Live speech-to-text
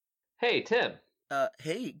Hey, Tim.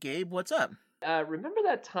 Hey, Gabe, what's up? Remember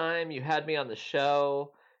that time you had me on the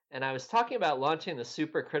show and I was talking about launching the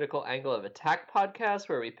Super Critical Angle of Attack podcast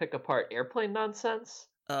where we pick apart airplane nonsense?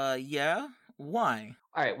 Yeah? Why?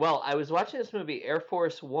 All right, well, I was watching this movie Air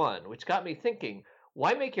Force One, which got me thinking,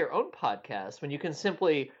 why make your own podcast when you can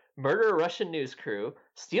simply murder a Russian news crew,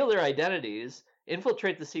 steal their identities,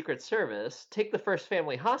 infiltrate the Secret Service, take the first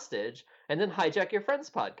family hostage, and then hijack your friend's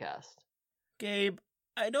podcast? Gabe,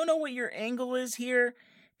 I don't know what your angle is here.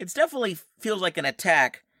 It definitely feels like an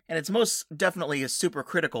attack, and it's most definitely a super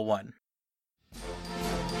critical one.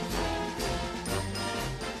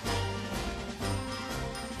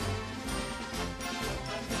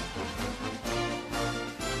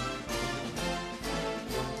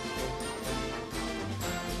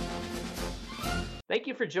 Thank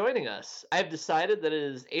you for joining us. I have decided that it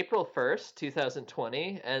is April 1st,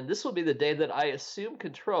 2020, and this will be the day that I assume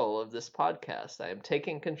control of this podcast. I am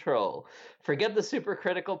taking control. Forget the super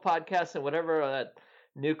critical podcast and whatever that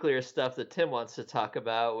nuclear stuff that Tim wants to talk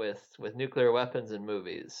about with nuclear weapons and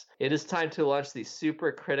movies. It is time to launch the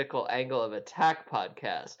Super Critical Angle of Attack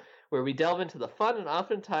podcast, where we delve into the fun and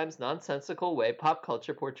oftentimes nonsensical way pop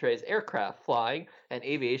culture portrays aircraft, flying, and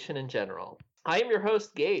aviation in general. I am your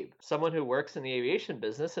host, Gabe, someone who works in the aviation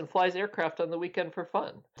business and flies aircraft on the weekend for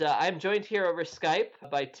fun. I'm joined here over Skype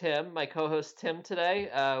by Tim, my co host Tim, today.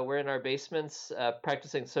 We're in our basements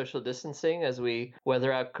practicing social distancing as we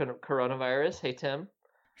weather out coronavirus. Hey, Tim.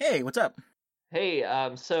 Hey, what's up? Hey,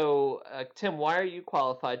 Tim, why are you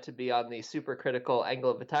qualified to be on the Super Critical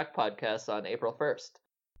Angle of Attack podcast on April 1st?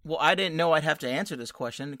 Well, I didn't know I'd have to answer this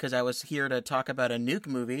question because I was here to talk about a nuke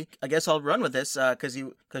movie. I guess I'll run with this because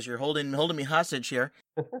you're holding me hostage here.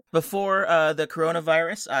 Before the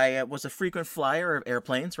coronavirus, I was a frequent flyer of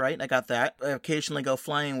airplanes, right? I got that. I occasionally go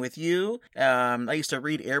flying with you. I used to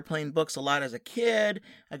read airplane books a lot as a kid.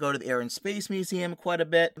 I go to the Air and Space Museum quite a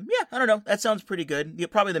bit. Yeah, I don't know. That sounds pretty good.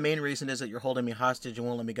 Probably the main reason is that you're holding me hostage and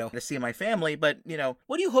won't let me go to see my family. But,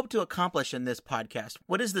 what do you hope to accomplish in this podcast?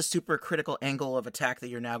 What is the super critical angle of attack that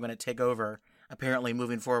you're now going to take over, apparently,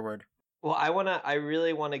 moving forward? Well, I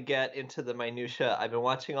really want to get into the minutia. I've been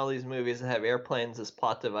watching all these movies that have airplanes as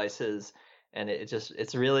plot devices, and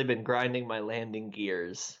it's really been grinding my landing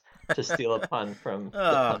gears, to steal a pun from the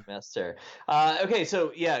pun master. Okay,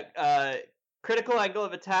 so yeah, critical angle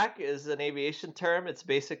of attack is an aviation term. It's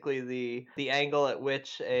basically the angle at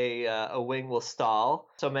which a wing will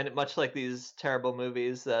stall. So much like these terrible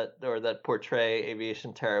movies that portray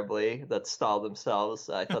aviation terribly, that stall themselves.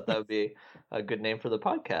 I thought that would be a good name for the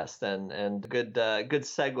podcast and good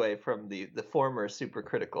segue from the former Super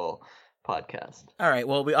Critical podcast. All right.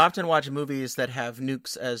 Well, we often watch movies that have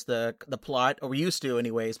nukes as the plot, or we used to,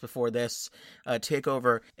 anyways, before this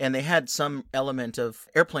takeover, and they had some element of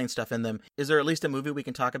airplane stuff in them. Is there at least a movie we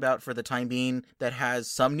can talk about for the time being that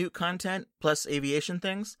has some nuke content plus aviation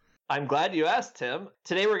things? I'm glad you asked, Tim.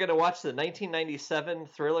 Today we're going to watch the 1997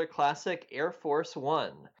 thriller classic Air Force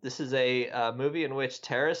One. This is a movie in which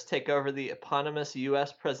terrorists take over the eponymous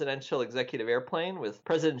U.S. presidential executive airplane with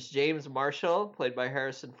President James Marshall, played by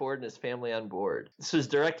Harrison Ford, and his family on board. This was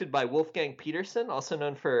directed by Wolfgang Petersen, also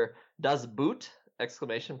known for Das Boot, !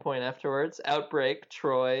 Afterwards, Outbreak,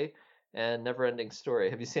 Troy, and Neverending Story.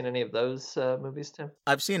 Have you seen any of those movies, Tim?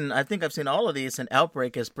 I think I've seen all of these, and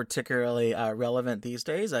Outbreak is particularly relevant these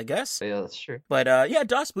days, I guess. Yeah, that's true. But yeah,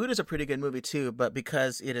 Das Boot is a pretty good movie too, but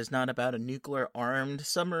because it is not about a nuclear-armed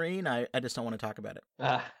submarine, I just don't want to talk about it.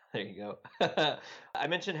 There you go. I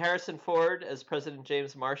mentioned Harrison Ford as President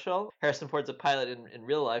James Marshall. Harrison Ford's a pilot in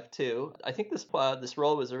real life, too. I think this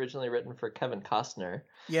role was originally written for Kevin Costner.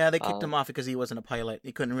 Yeah, they kicked him off because he wasn't a pilot.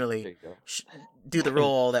 He couldn't really do the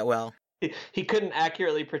role all that well. He couldn't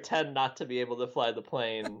accurately pretend not to be able to fly the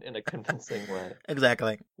plane in a convincing way.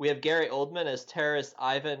 Exactly. We have Gary Oldman as terrorist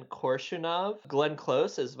Ivan Korshunov, Glenn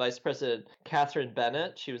Close as Vice President Catherine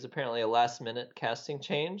Bennett. She was apparently a last-minute casting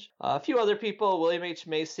change. A few other people, William H.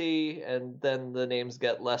 Macy, and then the names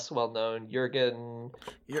get less well-known. Jurgen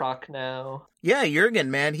Prochnow. Yeah,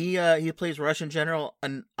 Jurgen, man, he plays Russian General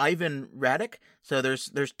Ivan Radek. So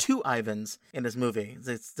there's two Ivans in this movie.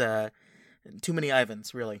 It's too many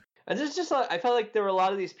Ivans, really. And there's just, I felt like there were a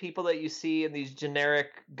lot of these people that you see in these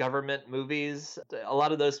generic government movies. A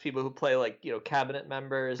lot of those people who play cabinet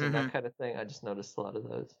members and that kind of thing. I just noticed a lot of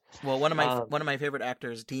those. Well, one of my favorite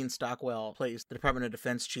actors, Dean Stockwell, plays the Department of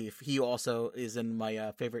Defense chief. He also is in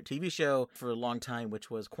my favorite TV show for a long time,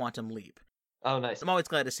 which was Quantum Leap. Oh, nice. I'm always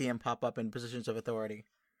glad to see him pop up in positions of authority.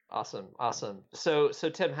 Awesome. So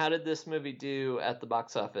Tim, how did this movie do at the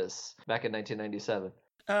box office back in 1997?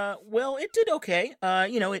 Well, it did okay.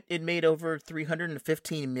 It made over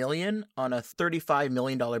 $315 million on a $35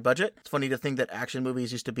 million budget. It's funny to think that action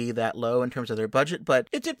movies used to be that low in terms of their budget, but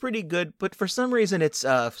it did pretty good. But for some reason, it's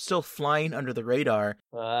still flying under the radar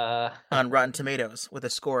on Rotten Tomatoes with a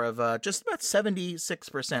score of just about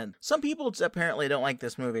 76%. Some people apparently don't like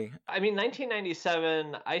this movie. I mean,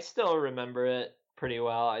 1997, I still remember it pretty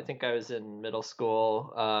well. I think I was in middle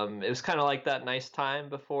school. It was kind of like that nice time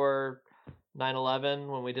before 9/11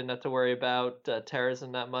 when we didn't have to worry about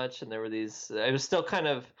terrorism that much, and there were these. It was still kind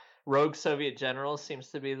of rogue Soviet general seems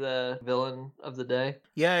to be the villain of the day.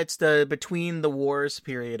 Yeah, it's the between the wars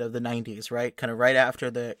period of the 90s, right? Kind of right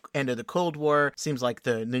after the end of the Cold War. Seems like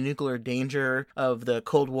the nuclear danger of the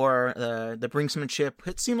Cold War, the brinksmanship,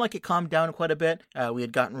 it seemed like it calmed down quite a bit. We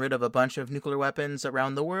had gotten rid of a bunch of nuclear weapons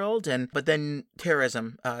around the world, but then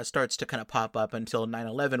terrorism starts to kind of pop up until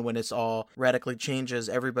 9/11 when it's all radically changes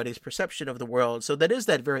everybody's perception of the world. So that is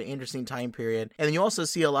that very interesting time period. And then you also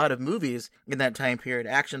see a lot of movies in that time period,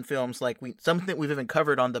 action films like something we've even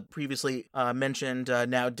covered on the previously mentioned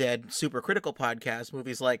now dead Supercritical podcast,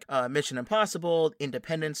 movies like Mission Impossible,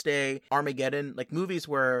 Independence Day, Armageddon, like movies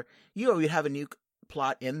where you'd have a nuke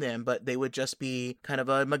plot in them, but they would just be kind of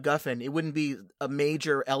a MacGuffin. It wouldn't be a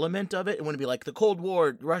major element of it. It wouldn't be like the Cold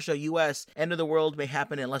War, Russia, US, end of the world may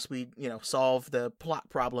happen unless we, solve the plot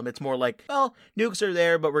problem. It's more like, well, nukes are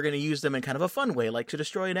there, but we're going to use them in kind of a fun way, like to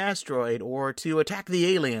destroy an asteroid or to attack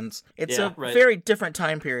the aliens. It's very different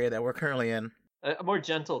time period that we're currently in. A more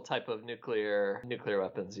gentle type of nuclear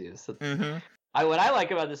weapons use. Mm-hmm. What I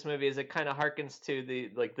like about this movie is it kind of harkens to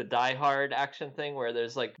the Die Hard action thing where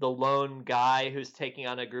there's like the lone guy who's taking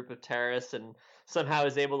on a group of terrorists and somehow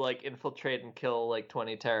is able to like infiltrate and kill like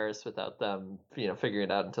 20 terrorists without them, figuring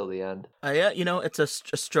it out until the end. It's a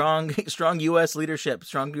strong U.S. leadership,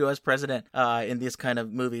 strong U.S. president in these kind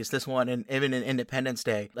of movies. This one, and even in Independence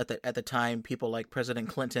Day, at the time, people like President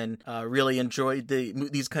Clinton really enjoyed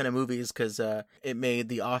these kind of movies because it made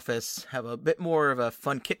The Office have a bit more of a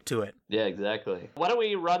fun kick to it. Yeah, exactly. Why don't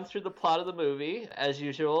we run through the plot of the movie? As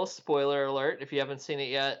usual, spoiler alert. If you haven't seen it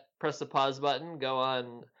yet, press the pause button, go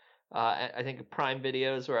on I think Prime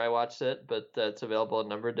Video is where I watched it, but it's available in a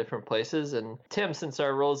number of different places. And Tim, since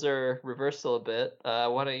our roles are reversed a little bit,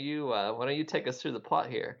 why don't you take us through the plot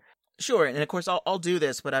here? Sure, and of course I'll do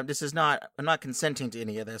this, but I'm not consenting to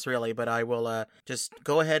any of this really, but I will just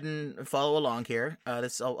go ahead and follow along here.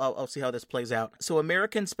 I'll see how this plays out. So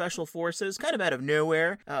American Special Forces, kind of out of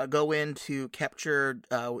nowhere, go in to capture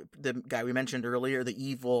the guy we mentioned earlier, the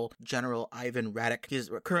evil General Ivan Radek. He's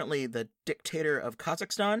currently the dictator of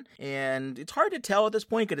Kazakhstan, and it's hard to tell at this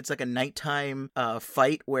point because it's like a nighttime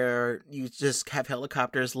fight where you just have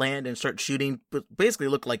helicopters land and start shooting, basically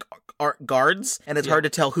look like guards, and it's hard to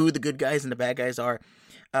tell who the good guys and the bad guys are.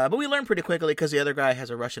 But we learn pretty quickly because the other guy has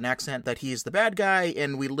a Russian accent that he's the bad guy,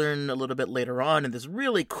 and we learn a little bit later on in this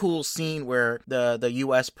really cool scene where the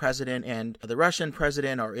U.S. president and the Russian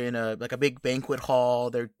president are in a big banquet hall.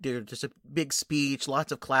 They're just a big speech,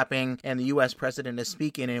 lots of clapping, and the U.S. president is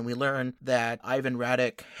speaking, and we learn that Ivan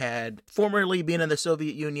Radek had formerly been in the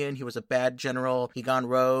Soviet Union. He was a bad general. He gone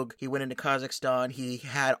rogue. He went into Kazakhstan. He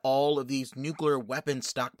had all of these nuclear weapon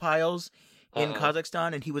stockpiles in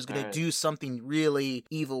Kazakhstan, and he was going to do something really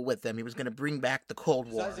evil with them. He was going to bring back the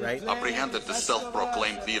Cold War, right? Apprehended the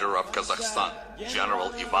self-proclaimed leader of Kazakhstan, General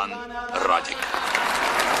Ivan Radek.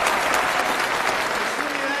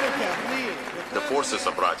 The forces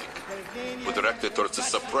of Radek were directed towards the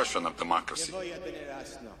suppression of democracy.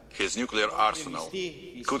 His nuclear arsenal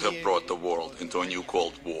could have brought the world into a new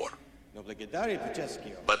Cold War.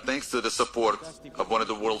 But thanks to the support of one of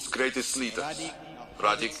the world's greatest leaders,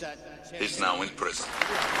 Radek is now in prison.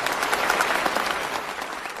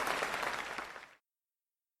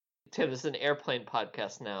 Tim, this is an airplane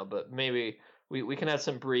podcast now, but maybe we can have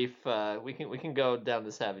some brief. We can go down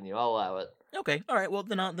this avenue. I'll allow it. Okay, all right. Well,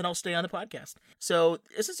 then I'll stay on the podcast. So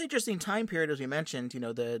it's this interesting time period, as we mentioned.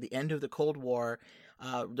 The end of the Cold War.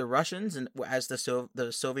 The Russians, and as the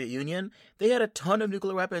Soviet Union, they had a ton of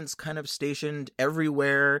nuclear weapons kind of stationed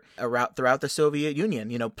everywhere throughout the Soviet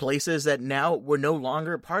Union. Places that now were no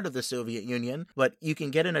longer part of the Soviet Union, but you can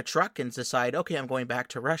get in a truck and decide, okay, I'm going back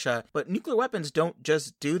to Russia. But nuclear weapons don't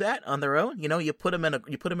just do that on their own. You put them in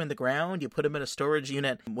the ground, you put them in a storage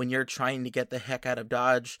unit when you're trying to get the heck out of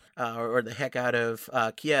Dodge or the heck out of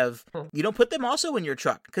Kiev. You don't put them also in your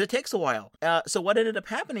truck because it takes a while. So what ended up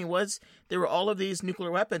happening was there were all of these nuclear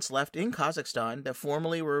weapons left in Kazakhstan that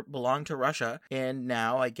formerly belonged to Russia, and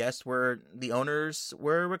now I guess the owners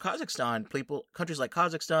were Kazakhstan. Countries like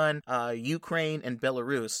Kazakhstan, Ukraine, and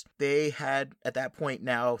Belarus. They had at that point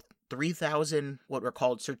now 3,000 what were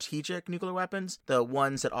called strategic nuclear weapons, the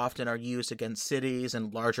ones that often are used against cities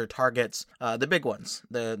and larger targets, the big ones,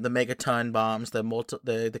 the megaton bombs,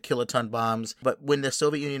 the kiloton bombs. But when the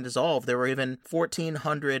Soviet Union dissolved, there were even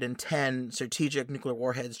 1,410 strategic nuclear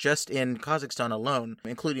warheads just in Kazakhstan alone,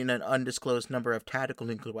 including an undisclosed number of tactical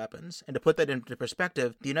nuclear weapons. And to put that into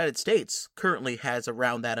perspective, the United States currently has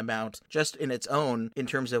around that amount just in its own in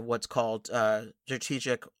terms of what's called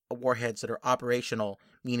strategic warheads that are operational,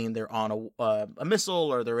 meaning they're on a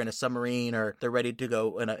missile, or they're in a submarine, or they're ready to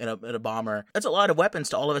go in a bomber. That's a lot of weapons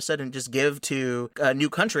to all of a sudden just give to a new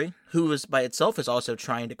country who is by itself is also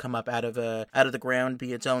trying to come up out of the ground,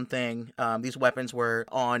 be its own thing. These weapons were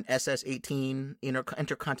on SS-18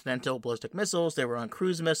 intercontinental ballistic missiles. They were on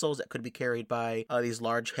cruise missiles that could be carried by these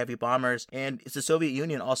large heavy bombers. And the Soviet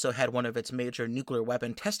Union also had one of its major nuclear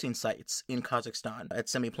weapon testing sites in Kazakhstan at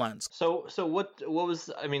Semiplansk. So what was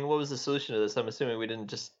the solution to this? I'm assuming we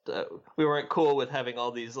didn't just we weren't cool with having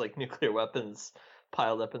all these like nuclear weapons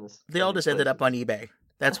piled up in this. They all just ended up on eBay.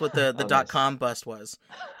 That's what the .com bust was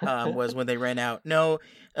when they ran out. No,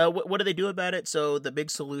 what did they do about it? So the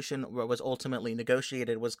big solution was ultimately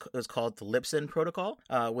negotiated was called the Lipsin Protocol,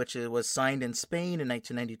 which was signed in Spain in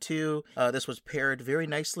 1992. This was paired very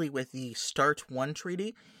nicely with the START I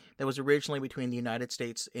treaty that was originally between the United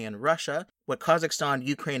States and Russia. What Kazakhstan,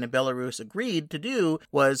 Ukraine, and Belarus agreed to do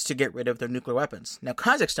was to get rid of their nuclear weapons. Now,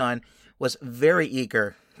 Kazakhstan was very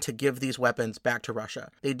eager to give these weapons back to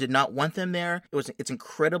Russia. They did not want them there. It's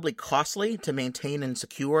incredibly costly to maintain and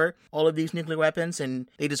secure all of these nuclear weapons, and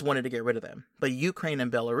they just wanted to get rid of them. But Ukraine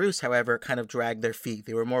and Belarus, however, kind of dragged their feet.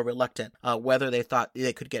 They were more reluctant, whether they thought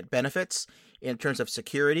they could get benefits in terms of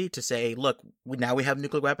security to say, look, now we have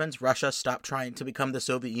nuclear weapons. Russia, stop trying to become the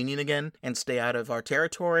Soviet Union again and stay out of our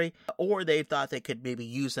territory. Or they thought they could maybe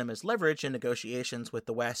use them as leverage in negotiations with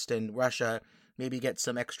the West and Russia, maybe get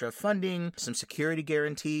some extra funding, some security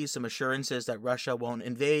guarantees, some assurances that Russia won't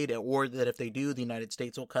invade, or that if they do, the United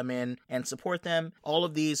States will come in and support them. All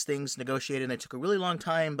of these things negotiated, and it took a really long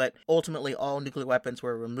time, but ultimately all nuclear weapons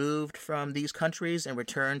were removed from these countries and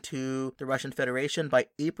returned to the Russian Federation by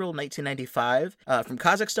April 1995 from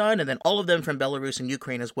Kazakhstan, and then all of them from Belarus and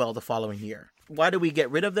Ukraine as well the following year. Why do we get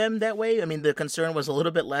rid of them that way? I mean, the concern was a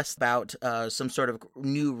little bit less about some sort of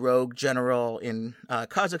new rogue general in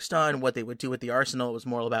Kazakhstan, what they would do with the arsenal. It was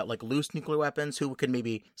more about like loose nuclear weapons, who could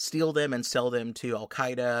maybe steal them and sell them to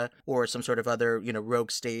Al-Qaeda or some sort of other,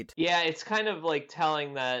 rogue state. Yeah, it's kind of like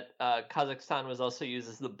telling that Kazakhstan was also used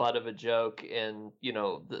as the butt of a joke in,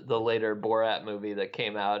 the later Borat movie that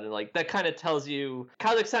came out. And like that kind of tells you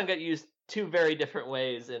Kazakhstan got used two very different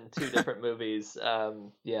ways in two different movies.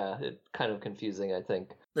 Yeah, it's kind of confusing, I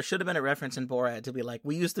think. There should have been a reference in Borat to be like,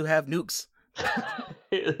 we used to have nukes.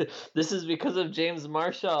 This is because of James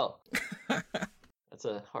Marshall. That's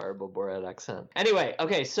a horrible Borat accent. Anyway,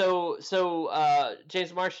 okay, so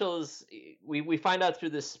James Marshall is, we find out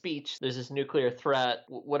through this speech, there's this nuclear threat.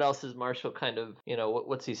 What else is Marshall kind of,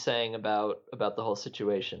 what's he saying about the whole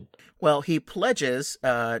situation? Well, he pledges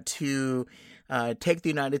to take the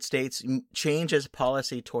United States, change its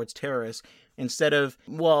policy towards terrorists. Instead of,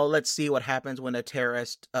 let's see what happens when a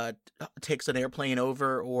terrorist takes an airplane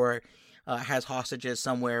over or has hostages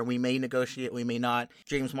somewhere. We may negotiate, we may not.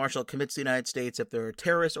 James Marshall commits the United States, if there are a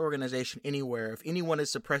terrorist organization anywhere, if anyone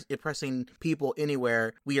is oppressing people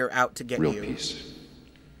anywhere, we are out to get you. Real peace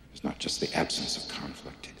is not just the absence of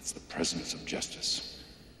conflict, it's the presence of justice.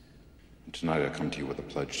 And tonight I come to you with a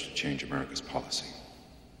pledge to change America's policy.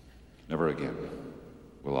 Never again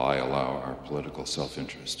will I allow our political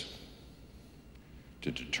self-interest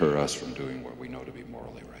to deter us from doing what we know to be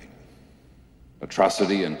morally right.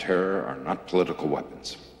 Atrocity and terror are not political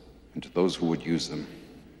weapons, and to those who would use them,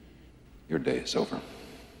 your day is over.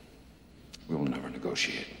 We will never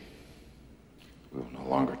negotiate. We will no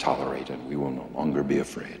longer tolerate, and we will no longer be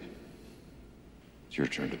afraid. It's your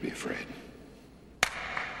turn to be afraid.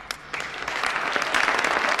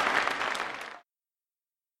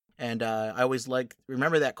 And I always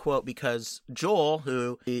remember that quote because Joel,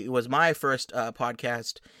 who was my first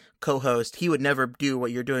podcast co-host, he would never do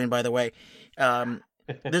what you're doing, by the way.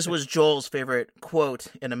 This was Joel's favorite quote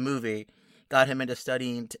in a movie. Got him into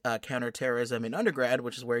studying counterterrorism in undergrad,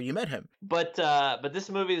 which is where you met him. But this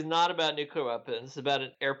movie is not about nuclear weapons. It's about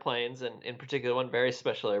airplanes, and in particular one very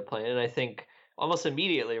special airplane. And I think almost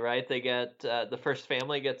immediately, right? They get the first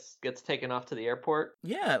family gets taken off to the airport.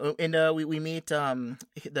 Yeah, and we meet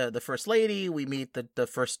the first lady, we meet the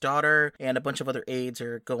first daughter, and a bunch of other aides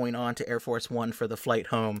are going on to Air Force One for the flight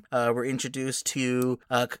home. We're introduced to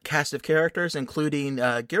a cast of characters, including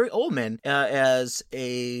Gary Oldman as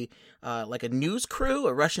a like a news crew,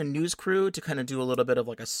 a Russian news crew, to kind of do a little bit of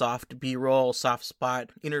like a soft B-roll, soft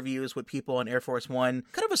spot interviews with people on Air Force One.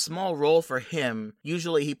 Kind of a small role for him.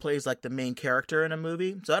 Usually he plays like the main character in a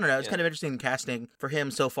movie. So I don't know, it's kind of interesting casting for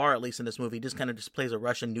him so far, at least in this movie. He just kind of just plays a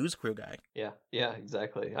Russian news crew guy. Yeah,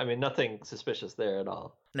 exactly. I mean, nothing suspicious there at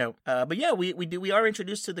all. No, but yeah, we are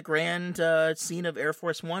introduced to the grand scene of Air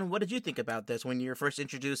Force One. What did you think about this when you were first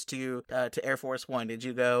introduced to Air Force One? Did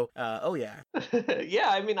you go, oh yeah? Yeah,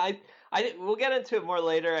 I mean, we'll get into it more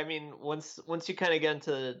later. I mean, once you kind of get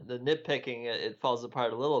into the nitpicking, it falls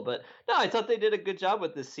apart a little. But no, I thought they did a good job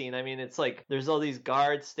with this scene. I mean, it's like there's all these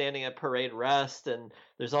guards standing at parade rest, and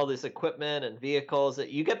there's all this equipment and vehicles.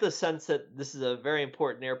 That you get the sense that this is a very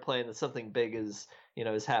important airplane, that something big is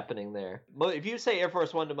happening there. If you say Air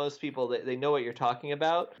Force One to most people, they know what you're talking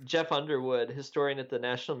about. Jeff Underwood, historian at the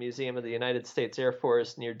National Museum of the United States Air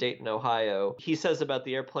Force near Dayton, Ohio, he says about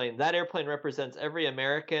the airplane, that airplane represents every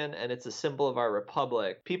American and it's a symbol of our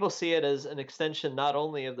republic. People see it as an extension not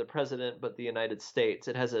only of the president, but the United States.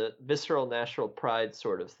 It has a visceral national pride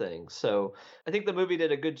sort of thing. So I think the movie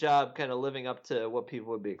did a good job kind of living up to what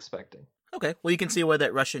people would be expecting. Okay, well, you can see why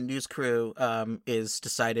that Russian news crew is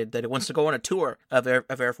decided that it wants to go on a tour of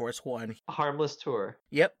Air Force One. A harmless tour.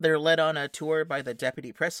 Yep, they're led on a tour by the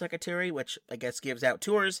deputy press secretary, which I guess gives out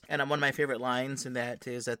tours. And one of my favorite lines in that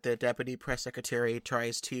is that the deputy press secretary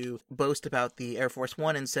tries to boast about the Air Force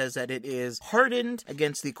One and says that it is hardened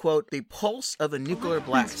against the, quote, the pulse of a nuclear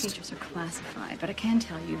blast. These features are classified, but I can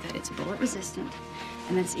tell you that it's bullet resistant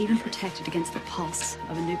and that it's even protected against the pulse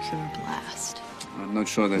of a nuclear blast. I'm not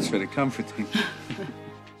sure that's very comforting.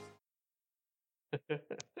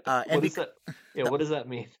 What does that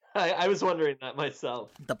mean? I was wondering that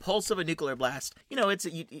myself. The pulse of a nuclear blast. It's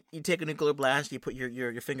you take a nuclear blast, you put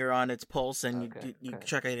your finger on its pulse, and you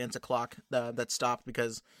check it against a clock that stopped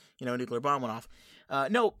because a nuclear bomb went off.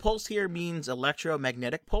 No, pulse here means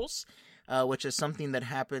electromagnetic pulse. Which is something that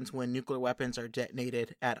happens when nuclear weapons are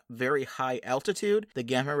detonated at very high altitude. The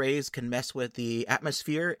gamma rays can mess with the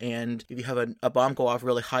atmosphere, and if you have a bomb go off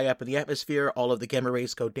really high up in the atmosphere, all of the gamma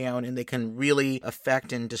rays go down, and they can really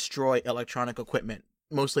affect and destroy electronic equipment.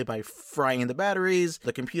 Mostly by frying the batteries,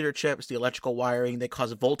 the computer chips, the electrical wiring. They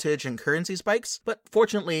cause voltage and currency spikes. But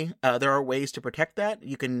fortunately, there are ways to protect that.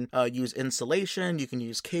 You can use insulation, you can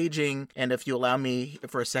use caging, and if you allow me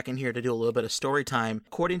for a second here to do a little bit of story time,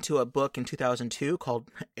 according to a book in 2002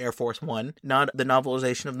 called Air Force One, not the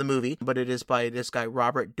novelization of the movie, but it is by this guy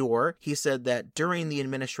Robert Dorr, he said that during the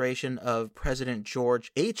administration of President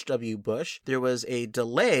George H.W. Bush, there was a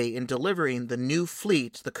delay in delivering the new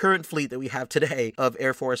fleet, the current fleet that we have today of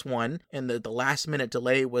Air Force One, and the last minute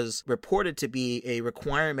delay was reported to be a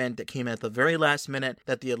requirement that came at the very last minute,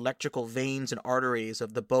 that the electrical veins and arteries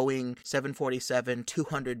of the Boeing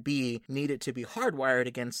 747-200B needed to be hardwired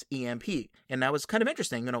against EMP. And that was kind of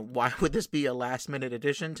interesting. Why would this be a last minute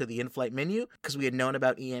addition to the in-flight menu? Because we had known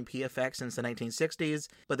about EMP effects since the 1960s,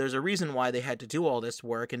 but there's a reason why they had to do all this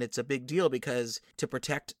work, and it's a big deal because to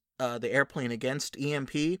protect the airplane against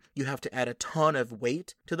EMP, you have to add a ton of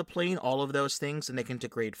weight to the plane, all of those things, and they can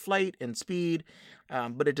degrade flight and speed.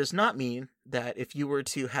 But it does not mean that if you were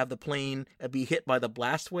to have the plane be hit by the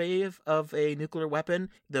blast wave of a nuclear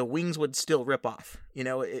weapon, the wings would still rip off.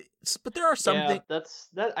 But there are some things.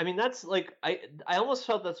 That's like I almost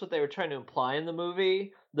felt that's what they were trying to imply in the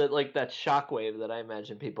movie. That like that shockwave that I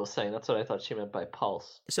imagine people saying. That's what I thought she meant by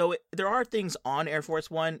pulse. So there are things on Air Force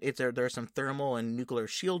One. There's some thermal and nuclear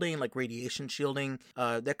shielding, like radiation shielding,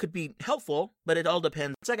 that could be helpful, but it all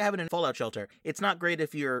depends. It's like having a fallout shelter. It's not great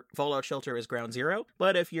if your fallout shelter is ground zero,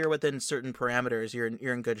 but if you're within certain parameters,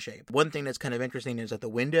 you're in good shape. One thing that's kind of interesting is that the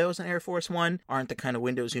windows on Air Force One aren't the kind of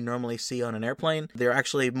windows you normally see on an airplane. They're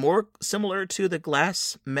actually more similar to the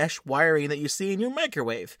glass mesh wiring that you see in your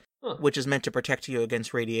microwave. Which is meant to protect you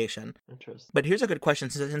against radiation. Interesting. But here's a good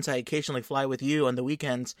question, since I occasionally fly with you on the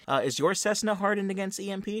weekends. Is your Cessna hardened against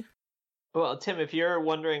EMP? Well, Tim, if you're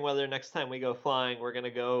wondering whether next time we go flying, we're going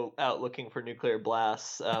to go out looking for nuclear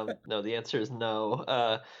blasts, no, the answer is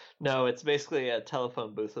no. No, it's basically a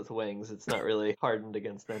telephone booth with wings. It's not really hardened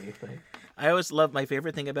against anything. I always love, my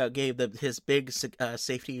favorite thing about Gabe, his big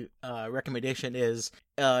safety recommendation is,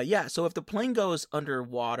 so if the plane goes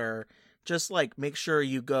underwater, just make sure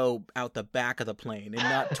you go out the back of the plane and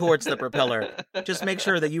not towards the propeller. Just make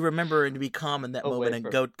sure that you remember and to be calm in that moment and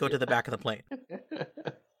go to the back of the plane.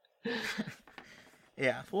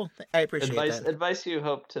 Yeah, well, I appreciate that. Advice you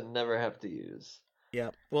hope to never have to use.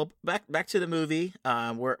 Yeah. Well, back to the movie.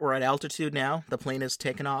 We're at altitude now. The plane is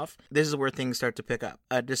taken off. This is where things start to pick up.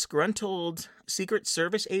 A disgruntled Secret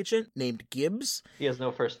Service agent named Gibbs. He has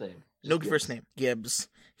no first name. No first name. Gibbs.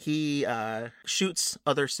 he shoots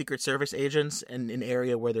other Secret Service agents in an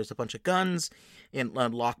area where there's a bunch of guns in a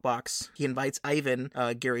lockbox. He invites Ivan,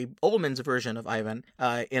 Gary Oldman's version of Ivan,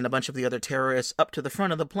 and a bunch of the other terrorists up to the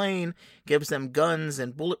front of the plane, gives them guns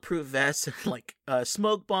and bulletproof vests and like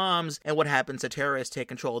smoke bombs. And what happens? The terrorists take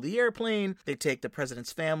control of the airplane. They take the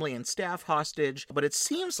president's family and staff hostage. But it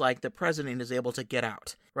seems like the president is able to get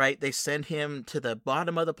out, right? They send him to the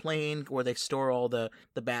bottom of the plane where they store all the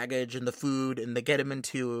baggage and the food, and they get him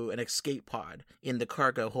into an escape pod in the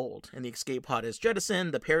cargo hold. And the escape pod is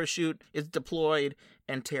jettisoned, the parachute is deployed,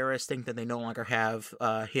 and terrorists think that they no longer have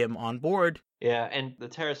him on board. Yeah, and the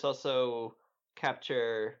terrorists also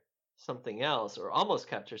capture something else, or almost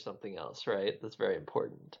capture something else, right? That's very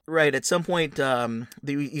important. Right. At some point,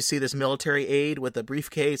 you see this military aide with a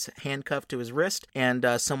briefcase handcuffed to his wrist, and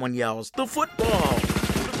someone yells, "The football!"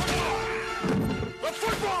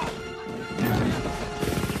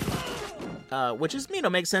 Which is,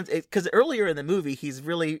 makes sense, because earlier in the movie, he's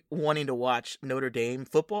really wanting to watch Notre Dame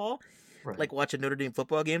football, Right. like watch a Notre Dame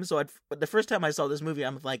football game. So the first time I saw this movie,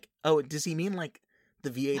 I'm like, oh, does he mean like the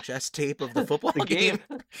VHS tape of the football The game.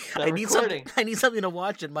 I need something to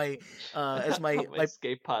watch in my as my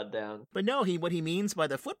escape pod down. But no, what he means by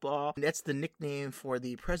the football, that's the nickname for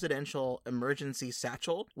the Presidential Emergency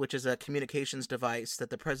Satchel, which is a communications device that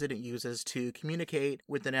the president uses to communicate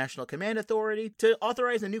with the National Command Authority to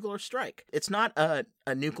authorize a nuclear strike. It's not a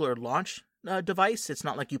nuclear launch device. It's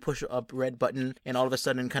not like you push a red button and all of a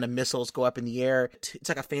sudden kind of missiles go up in the air. It's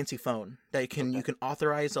like a fancy phone that you can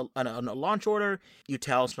authorize a launch order. You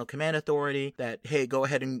tell National Command Authority that, hey, go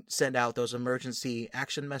ahead and send out those emergency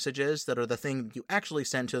action messages that are the thing you actually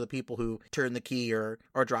send to the people who turn the key or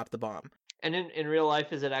drop the bomb. And in real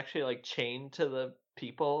life, is it actually like chained to the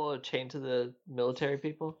people, or chained to the military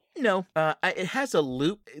people? No, it has a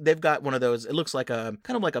loop. They've got one of those. It looks like a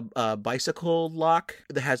kind of like a bicycle lock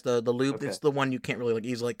that has the loop. Okay. It's the one you can't really like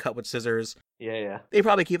easily cut with scissors. Yeah. They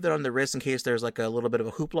probably keep that on the wrist in case there's like a little bit of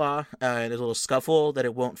a hoopla and there's a little scuffle, that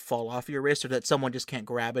it won't fall off your wrist, or that someone just can't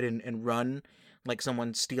grab it and run, like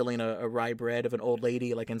someone stealing a rye bread of an old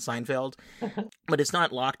lady, like in Seinfeld. But it's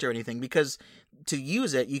not locked or anything, because to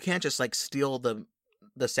use it, you can't just like steal the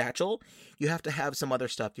satchel. You have to have some other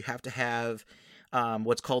stuff. You have to have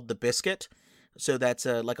what's called the biscuit. So that's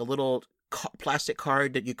like a little plastic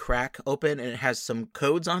card that you crack open, and it has some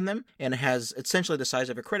codes on them, and it has essentially the size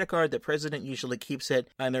of a credit card. The president usually keeps it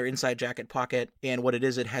in their inside jacket pocket, and what it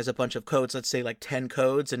has a bunch of codes, let's say like 10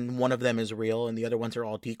 codes, and one of them is real and the other ones are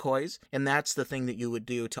all decoys, and that's the thing that you would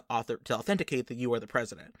do to authenticate that you are the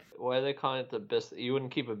president. Why are they calling it the biscuit? You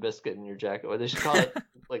wouldn't keep a biscuit in your jacket. Or they should call it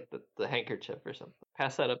like the handkerchief or something.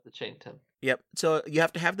 Pass that up the chain, Tim. Yep. So you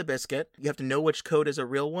have to have the biscuit. You have to know which code is a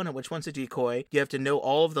real one and which one's a decoy. You have to know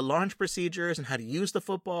all of the launch procedures and how to use the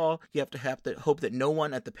football. You have to hope that no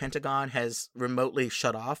one at the Pentagon has remotely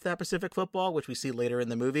shut off that Pacific football, which we see later in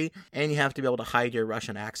the movie. And you have to be able to hide your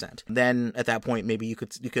Russian accent. Then at that point, maybe you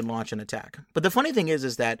can launch an attack. But the funny thing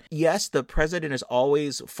is that yes, the president is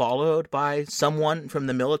always followed by someone from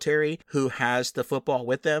the military who has the football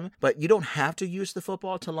with them, but you don't have to use the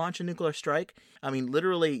football to launch a nuclear strike. I mean,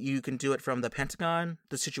 literally, you can do it from the Pentagon,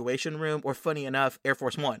 the Situation Room, or funny enough, Air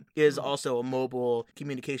Force One is also a mobile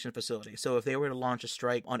communication facility. So if they were to launch a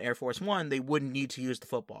strike on Air Force One, they wouldn't need to use the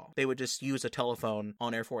football. They would just use a telephone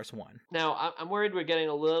on Air Force One. Now, I'm worried we're getting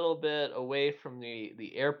a little bit away from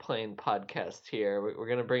the airplane podcast here. We're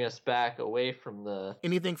going to bring us back away from the...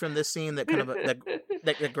 Anything from this scene that kind of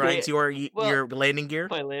that grinds your landing gear?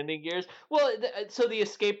 My landing gears. Well, so the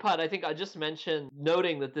escape pod, I think I just mentioned,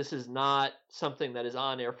 noting that this is not something that is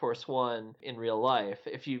on Air Force One in real life.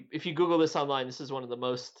 If you Google this online, this is one of the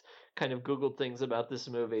most kind of Googled things about this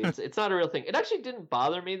movie. It's not a real thing. It actually didn't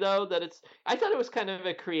bother me though I thought it was kind of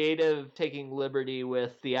a creative taking liberty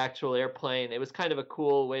with the actual airplane. It was kind of a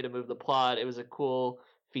cool way to move the plot. It was a cool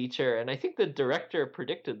feature, and I think the director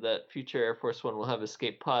predicted that future Air Force One will have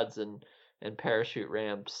escape pods and parachute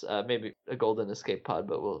ramps, maybe a golden escape pod,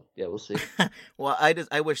 but we'll see. Well,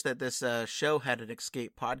 I wish that this show had an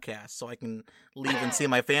escape podcast so I can leave and see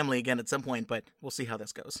my family again at some point, but we'll see how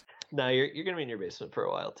this goes. No, you're gonna be in your basement for a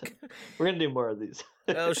while, Tim. We're gonna do more of these.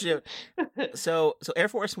 Oh shit! So Air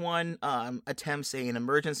Force One attempts an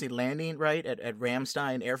emergency landing right at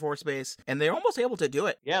Ramstein Air Force Base, and they're almost able to do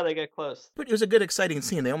it. Yeah, they get close. But it was a good, exciting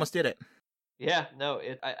scene. They almost did it. Yeah, no,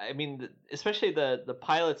 I mean, especially the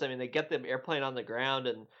pilots, I mean, they get the airplane on the ground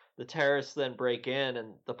and the terrorists then break in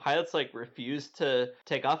and the pilots like refuse to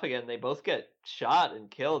take off again. They both get shot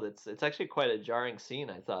and killed. It's actually quite a jarring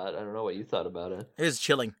scene, I thought. I don't know what you thought about it. It was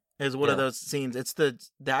chilling. It was one of those scenes. It's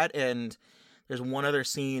that and there's one other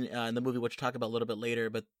scene in the movie which we'll talk about a little bit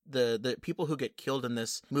later, but the people who get killed in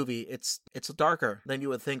this movie, it's darker than you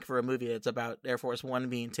would think for a movie that's about Air Force One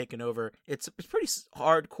being taken over. It's pretty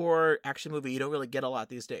hardcore action movie. You don't really get a lot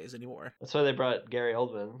these days anymore. That's why they brought Gary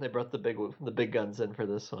Oldman. They brought the big guns in for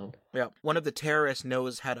this one. Yeah, one of the terrorists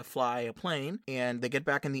knows how to fly a plane, and they get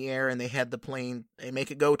back in the air and they head the plane. They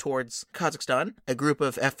make it go towards Kazakhstan. A group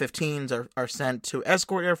of F-15s are sent to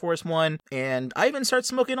escort Air Force One, and Ivan starts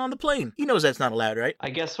smoking on the plane. He knows that's not allowed, right? I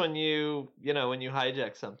guess when you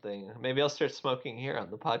hijack something, maybe I'll start smoking here on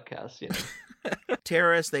the podcast.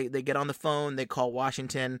 Terrorists, they get on the phone, they call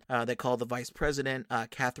Washington, they call the vice president,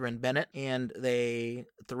 Catherine Bennett, and they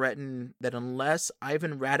threaten that unless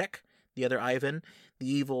Ivan Radek, the other Ivan, the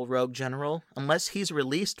evil rogue general, unless he's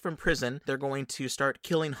released from prison, they're going to start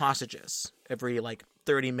killing hostages every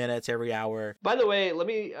 30 minutes, every hour. By the way, let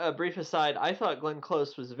me brief aside. I thought Glenn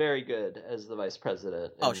Close was very good as the vice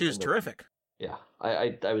president. She was terrific. Yeah,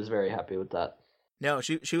 I was very happy with that. No,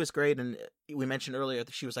 she was great, and we mentioned earlier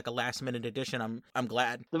that she was like a last-minute addition. I'm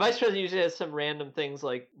glad. The vice president usually has some random things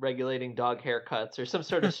like regulating dog haircuts or some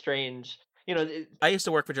sort of strange... I used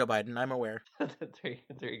to work for Joe Biden. I'm aware.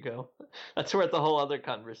 there you go. That's worth a whole other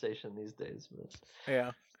conversation these days. But...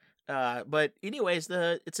 Yeah. But anyways,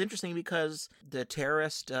 it's interesting because the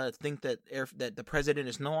terrorists think that the president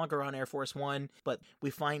is no longer on Air Force One, but we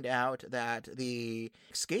find out that the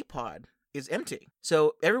escape pod is empty.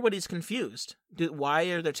 So everybody's confused. Why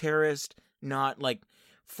are the terrorists not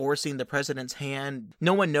forcing the president's hand?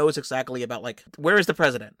 No one knows exactly about where is the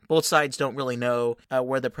president. Both sides don't really know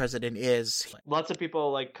where the president is. Lots of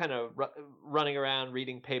people kind of running around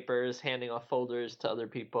reading papers, handing off folders to other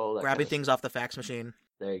people, grabbing things off the fax machine.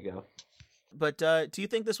 There you go. But do you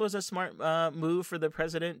think this was a smart move for the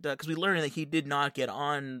president? Because we learned that he did not get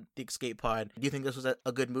on the escape pod. Do you think this was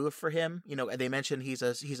a good move for him? They mentioned he's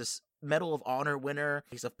a Medal of Honor winner.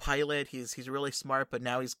 He's a pilot. He's really smart, but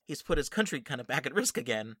now he's put his country kind of back at risk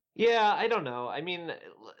again. Yeah, I don't know. I mean,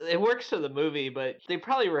 it works for the movie, but they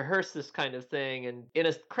probably rehearsed this kind of thing. And in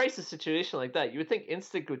a crisis situation like that, you would think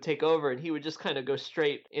instinct would take over and he would just kind of go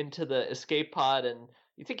straight into the escape pod, and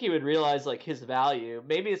you think he would realize his value.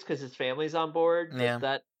 Maybe it's because his family's on board. Yeah.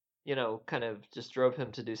 That kind of just drove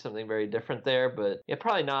him to do something very different there. But yeah,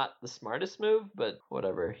 probably not the smartest move, but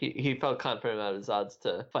whatever. He felt confident about his odds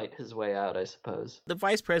to fight his way out, I suppose. The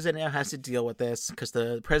vice president now has to deal with this because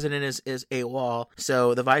the president is AWOL.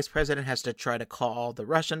 So the vice president has to try to call the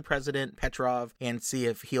Russian president, Petrov, and see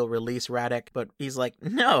if he'll release Radek. But he's like,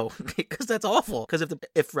 no, because that's awful. Because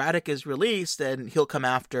if Radek is released, then he'll come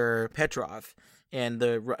after Petrov. And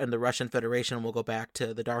the Russian Federation will go back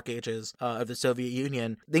to the dark ages of the Soviet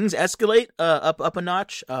Union. Things escalate up a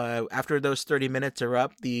notch. After those 30 minutes are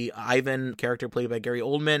up, the Ivan character played by Gary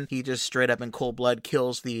Oldman, he just straight up in cold blood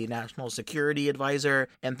kills the national security advisor,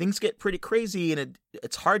 and things get pretty crazy, and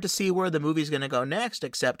it's hard to see where the movie's going to go next,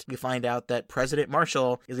 except we find out that President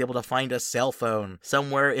Marshall is able to find a cell phone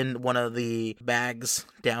somewhere in one of the bags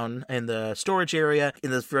down in the storage area.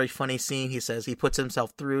 In this very funny scene, he says he puts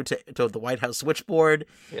himself through to the White House switchboard,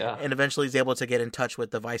 and eventually he's able to get in touch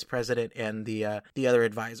with the vice president and the other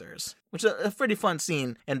advisors, which is a pretty fun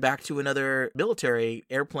scene. And back to another military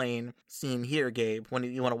airplane scene here, Gabe. When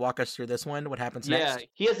you want to walk us through this one, what happens next? Yeah,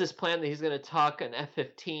 he has this plan that he's going to talk an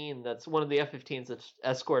F-15, that's one of the F-15s that's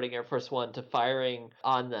escorting Air Force One, to firing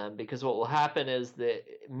on them, because what will happen is the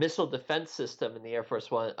missile defense system in the Air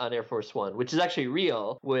Force One, which is actually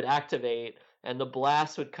real, would activate, and the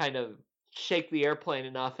blast would kind of shake the airplane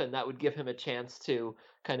enough, and that would give him a chance to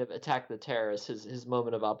kind of attack the terrorists, his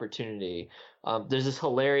moment of opportunity. There's this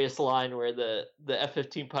hilarious line where the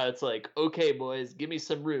F-15 pilot's like, "Okay, boys, give me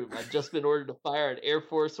some room. I've just been ordered to fire an Air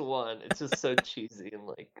Force One." It's just so cheesy and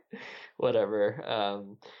whatever.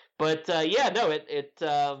 It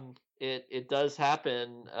does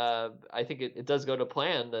happen. I think it does go to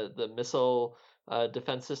plan. The missile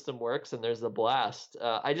defense system works, and there's the blast.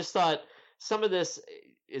 I just thought some of this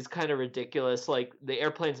is kind of ridiculous. The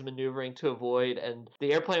airplane's maneuvering to avoid, and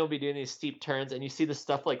the airplane will be doing these steep turns, and you see the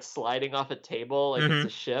stuff sliding off a table it's a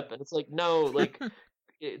ship, and it's no,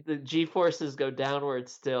 the G-forces go downward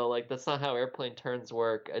still. That's not how airplane turns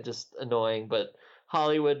work. Just annoying, but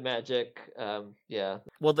Hollywood magic. Yeah.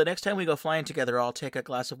 Well, the next time we go flying together, I'll take a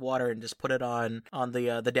glass of water and just put it on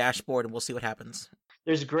the dashboard, and we'll see what happens.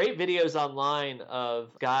 There's great videos online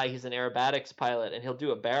of guy. He's an aerobatics pilot, and he'll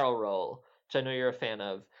do a barrel roll, which I know you're a fan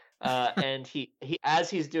of. And he as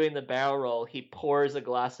he's doing the barrel roll, he pours a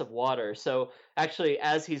glass of water. So actually,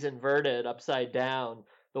 as he's inverted upside down,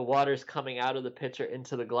 the water's coming out of the pitcher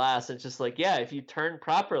into the glass. It's just if you turn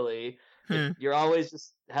properly, you're always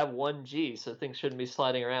just have 1 G, so things shouldn't be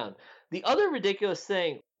sliding around. The other ridiculous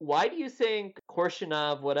thing, why do you think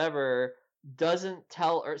Korshunov, whatever, doesn't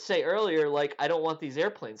tell or say earlier, like, I don't want these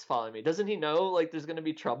airplanes following me? Doesn't he know, like, there's going to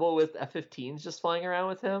be trouble with F-15s just flying around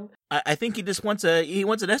with him? I think he just wants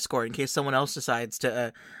an escort in case someone else decides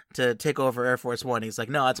to take over Air Force One. He's like,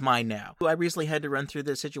 no, it's mine now. I recently had to run through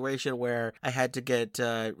this situation where I had to get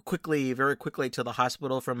very quickly to the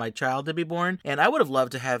hospital for my child to be born, and I would have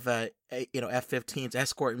loved to have F-15s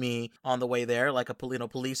escort me on the way there, like a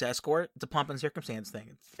police escort. It's a pomp and circumstance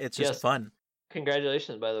thing. It's just fun.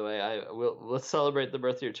 Congratulations, by the way. Let's celebrate the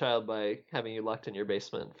birth of your child by having you locked in your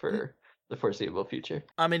basement for the foreseeable future.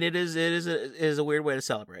 I mean, it is a weird way to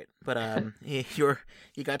celebrate, but you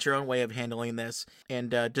got your own way of handling this,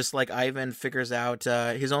 and just like Ivan figures out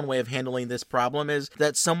his own way of handling this problem is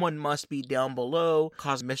that someone must be down below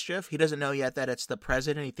cause mischief. He doesn't know yet that it's the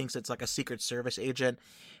president. He thinks it's like a Secret Service agent,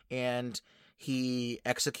 and he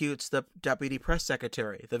executes the deputy press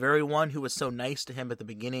secretary, the very one who was so nice to him at the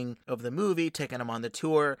beginning of the movie, taking him on the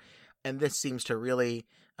tour. And this seems to really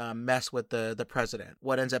mess with the president.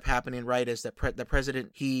 What ends up happening, right, is that the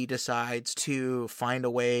president, he decides to find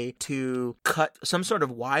a way to cut some sort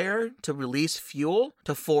of wire to release fuel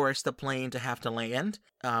to force the plane to have to land.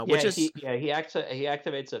 He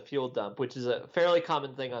activates a fuel dump, which is a fairly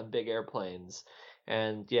common thing on big airplanes.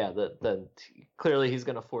 And clearly he's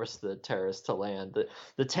going to force the terrorists to land.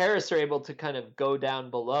 The terrorists are able to kind of go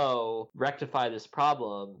down below, rectify this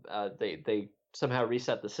problem. They somehow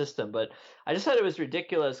reset the system. But I just thought it was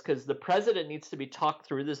ridiculous because the president needs to be talked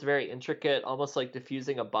through this very intricate, almost like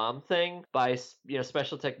diffusing a bomb thing by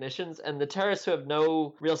special technicians. And the terrorists who have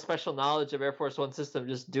no real special knowledge of Air Force One system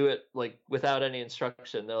just do it like without any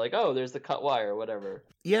instruction. They're like, oh, there's the cut wire, whatever.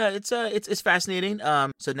 Yeah, it's fascinating.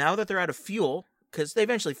 So now that they're out of fuel, because they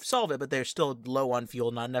eventually solve it, but they're still low on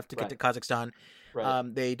fuel, not enough to get to Kazakhstan. Right.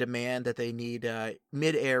 They demand that they need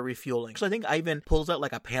mid-air refueling. So I think Ivan pulls out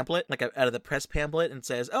like a pamphlet, like out of the press pamphlet, and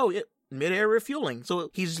says, mid-air refueling. So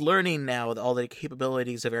he's learning now all the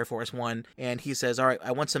capabilities of Air Force One, and he says, all right,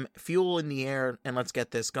 I want some fuel in the air, and let's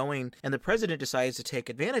get this going. And the president decides to take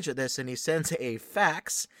advantage of this, and he sends a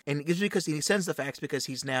fax, and it's because he sends the fax because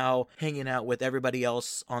he's now hanging out with everybody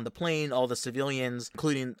else on the plane, all the civilians,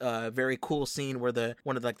 including a very cool scene where a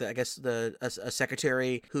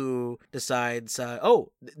secretary who decides,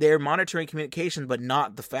 they're monitoring communication, but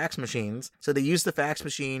not the fax machines. So they use the fax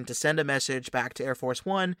machine to send a message back to Air Force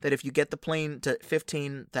One that if you get the plane to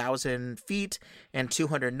 15,000 feet and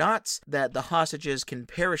 200 knots, that the hostages can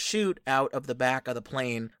parachute out of the back of the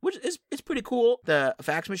plane, which is pretty cool. The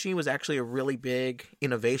fax machine was actually a really big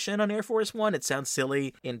innovation on Air Force One. It sounds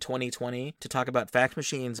silly in 2020 to talk about fax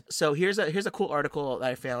machines. So here's a cool article that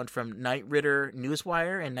I found from Knight Ridder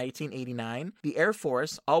Newswire in 1989. The Air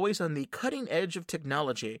Force, always on the cutting edge of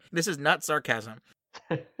technology, this is not sarcasm,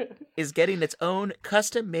 is getting its own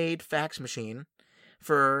custom-made fax machine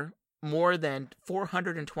for more than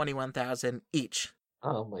 $421,000 each.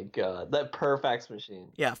 Oh my god, that per fax machine.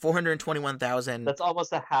 Yeah, $421,000. That's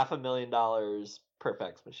almost $500,000 per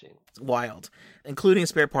fax machine. It's wild, including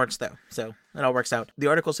spare parts though. So it all works out. The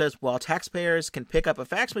article says, while taxpayers can pick up a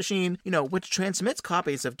fax machine, which transmits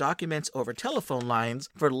copies of documents over telephone lines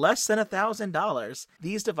for less than $1,000,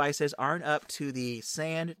 these devices aren't up to the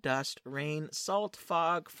sand, dust, rain, salt,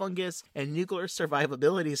 fog, fungus, and nuclear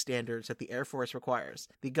survivability standards that the Air Force requires.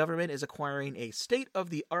 The government is acquiring a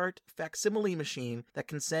state-of-the-art facsimile machine that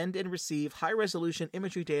can send and receive high-resolution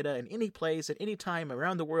imagery data in any place at any time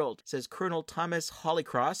around the world, says Colonel Thomas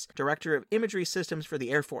Hollycross, Director of Imagery Systems for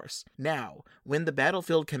the Air Force. Now, when the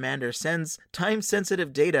battlefield commander sends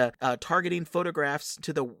time-sensitive data targeting photographs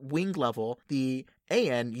to the wing level, the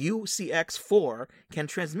AN/UCX-4 can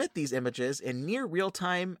transmit these images in near real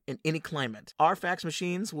time in any climate. Our fax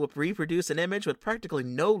machines will reproduce an image with practically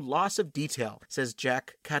no loss of detail, says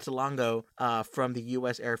Jack Catalongo from the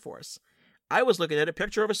U.S. Air Force. I was looking at a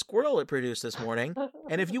picture of a squirrel it produced this morning,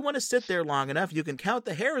 and if you want to sit there long enough, you can count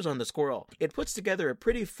the hairs on the squirrel. It puts together a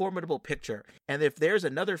pretty formidable picture, and if there's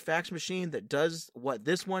another fax machine that does what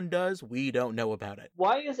this one does, we don't know about it.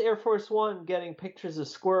 Why is Air Force One getting pictures of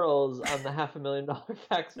squirrels on the $500,000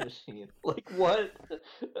 fax machine? Like, what?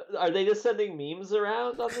 Are they just sending memes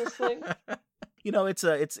around on this thing?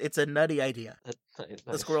 It's a nutty idea. Nice.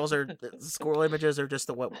 The squirrel images are just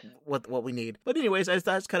what we need. But anyways, I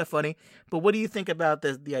thought it's kind of funny. But what do you think about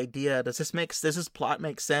the idea? Does this plot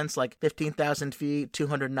make sense? Like 15,000 feet,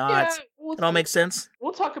 200 knots? Yeah, It all makes sense.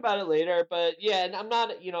 We'll talk about it later, but yeah, and I'm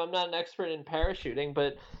not an expert in parachuting,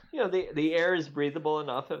 but the air is breathable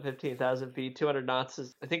enough at 15,000 feet. 200 knots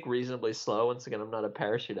is, I think, reasonably slow. Once again, I'm not a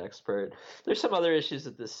parachute expert. There's some other issues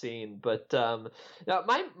with this scene, but now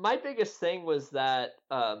my biggest thing was that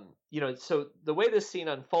so the way this scene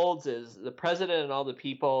unfolds is the president and all the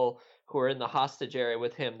people who are in the hostage area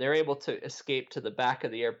with him, they're able to escape to the back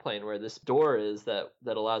of the airplane where this door is that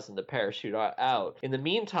allows them to parachute out. In the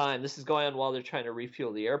meantime, this is going on while they're trying to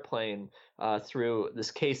refuel the airplane through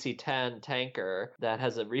this KC-10 tanker that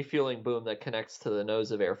has a refueling boom that connects to the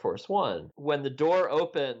nose of Air Force One. When the door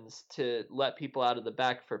opens to let people out of the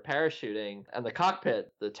back for parachuting and the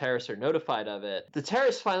cockpit, the terrorists are notified of it. The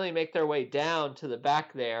terrorists finally make their way down to the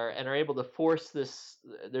back there and are able to force this.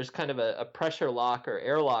 There's kind of a pressure lock or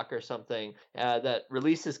airlock or something that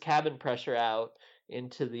releases cabin pressure out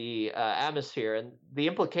into the atmosphere, and the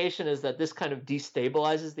implication is that this kind of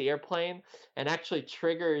destabilizes the airplane and actually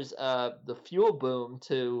triggers the fuel boom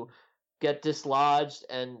to get dislodged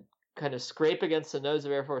and kind of scrape against the nose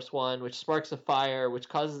of Air Force One, which sparks a fire, which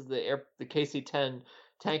causes the KC-10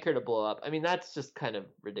 tanker to blow up. I mean, that's just kind of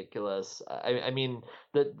ridiculous. I mean,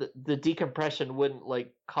 the decompression wouldn't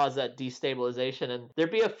cause that destabilization, and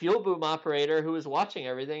there'd be a fuel boom operator who was watching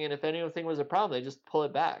everything, and if anything was a problem, they just pull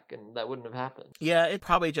it back, and that wouldn't have happened. Yeah, it's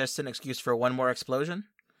probably just an excuse for one more explosion.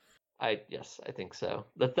 Yes, I think so.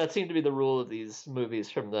 That seemed to be the rule of these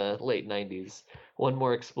movies from the late 90s. One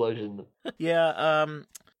more explosion.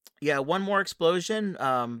 Yeah, one more explosion,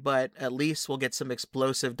 but at least we'll get some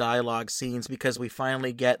explosive dialogue scenes because we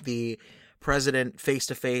finally get the president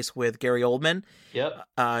face-to-face with Gary Oldman. Yep.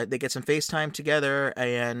 They get some FaceTime together,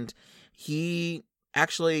 and he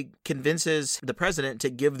actually convinces the president to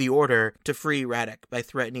give the order to free Radek by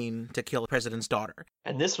threatening to kill the president's daughter.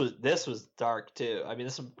 And this was dark, too. I mean,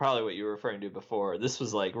 this is probably what you were referring to before. This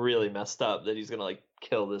was, really messed up that he's going to,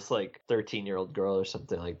 kill this, 13-year-old girl or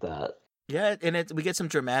something like that. Yeah, and we get some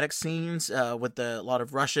dramatic scenes with a lot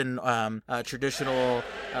of Russian traditional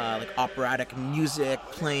operatic music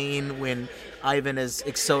playing when Ivan is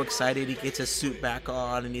so excited he gets his suit back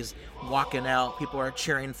on and he's walking out. People are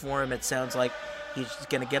cheering for him. It sounds like he's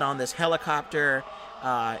going to get on this helicopter.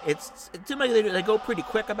 It seems like they go pretty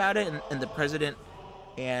quick about it, and the president...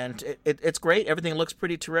 And it's great. Everything looks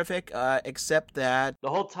pretty terrific, except that... The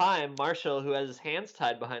whole time, Marshall, who has his hands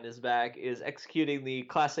tied behind his back, is executing the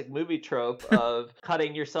classic movie trope of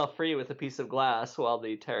cutting yourself free with a piece of glass while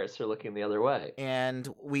the terrorists are looking the other way.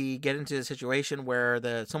 And we get into a situation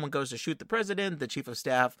where someone goes to shoot the president, the chief of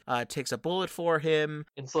staff takes a bullet for him.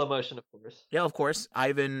 In slow motion, of course. Yeah, of course.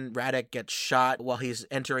 Ivan Radek gets shot while he's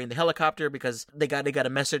entering the helicopter because they got a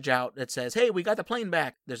message out that says, hey, we got the plane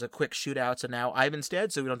back. There's a quick shootout, so now Ivan's dead.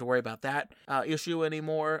 So we don't have to worry about that issue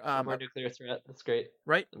anymore. More nuclear threat. That's great.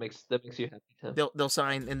 Right? That makes you happy, Tim. They'll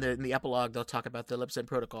sign in the epilogue. They'll talk about the Lipson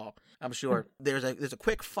Protocol. I'm sure. There's a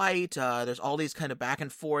quick fight. There's all these kind of back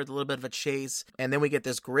and forth, a little bit of a chase, and then we get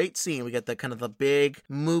this great scene. We get the kind of the big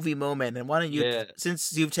movie moment. And why don't you,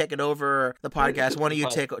 since you've taken over the podcast, why don't you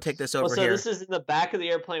take this over here? This is in the back of the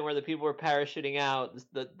airplane where the people were parachuting out.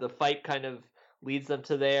 The fight kind of leads them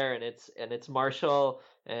to there, and it's Marshall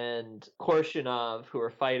and Korshunov who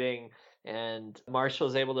are fighting, and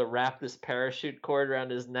Marshall's able to wrap this parachute cord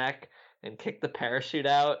around his neck and kick the parachute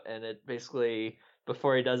out, and it basically,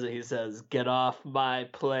 before he does it, he says, "Get off my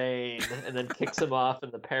plane," and then kicks him off,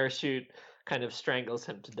 and the parachute kind of strangles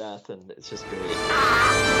him to death, and it's just great.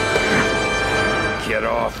 Get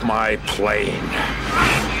off my plane.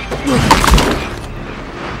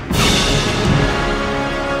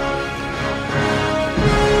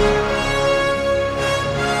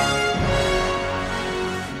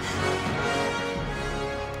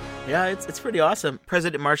 Yeah, it's pretty awesome.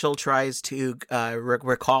 President Marshall tries to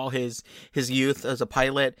recall his youth as a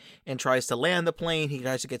pilot and tries to land the plane. He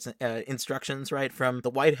tries to get instructions right from the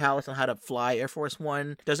White House on how to fly Air Force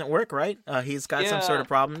One. Doesn't work, right? He's got some sort of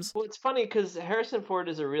problems. Well, it's funny because Harrison Ford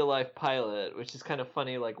is a real life pilot, which is kind of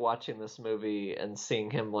funny. Watching this movie and seeing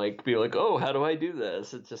him be like, "Oh, how do I do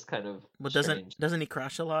this?" It's just kind of strange. Doesn't he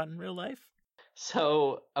crash a lot in real life?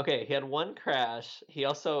 So, okay, he had one crash. He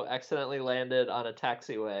also accidentally landed on a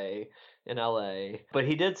taxiway in LA, but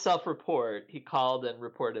he did self-report. He called and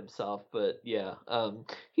reported himself, but yeah,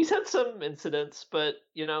 he's had some incidents, but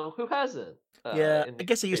who hasn't? I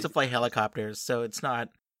guess he used to fly helicopters, so it's not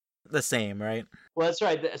the same, right? Well, that's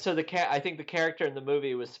right. So I think the character in the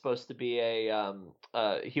movie was supposed to be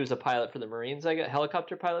he was a pilot for the Marines, I guess,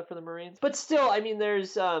 helicopter pilot for the Marines. But still, I mean,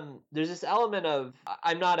 there's this element of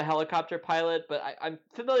I'm not a helicopter pilot, but I'm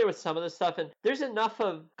familiar with some of the stuff, and there's enough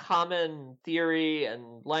of common theory and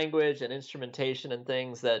language and instrumentation and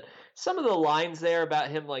things that some of the lines there about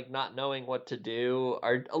him like not knowing what to do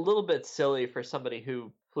are a little bit silly for somebody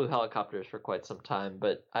who flew helicopters for quite some time,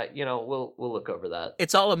 but we'll look over that.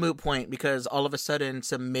 It's all a moot point because all of a sudden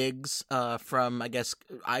some MiGs from, I guess,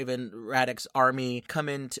 Ivan Radek's army come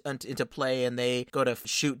into play, and they go to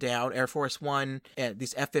shoot down Air Force One. And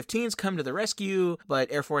these F-15s come to the rescue, but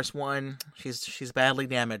Air Force One, she's badly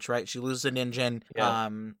damaged, right? She loses an engine. Yeah.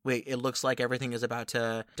 It looks like everything is about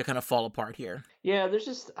to kind of fall apart here. Yeah, there's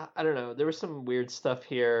just, I don't know, there was some weird stuff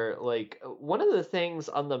here. Like, one of the things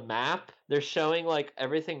on the map, they're showing, like,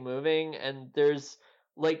 everything moving, and there's,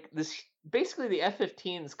 like, this, basically the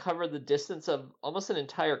F-15s cover the distance of almost an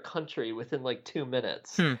entire country within, like, 2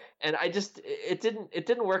 minutes. And I just, it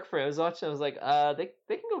didn't work for me. I was watching, I was like,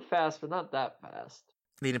 they can go fast, but not that fast.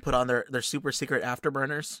 They need to put on their super secret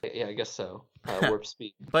afterburners. Yeah, I guess so. Warp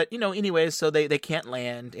speed. But, anyways, so they can't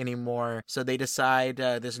land anymore. So they decide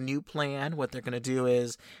this new plan. What they're going to do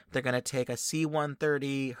is they're going to take a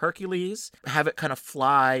C-130 Hercules, have it kind of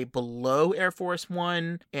fly below Air Force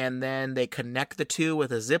One, and then they connect the two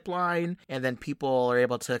with a zip line, and then people are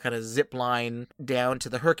able to kind of zip line down to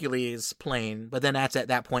the Hercules plane. But then that's at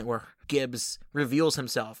that point where Gibbs reveals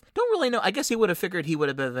himself. Don't really know. I guess he would have figured he would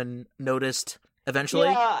have been noticed eventually.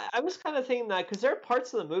 Yeah, I was kind of thinking that because there are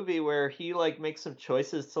parts of the movie where he like makes some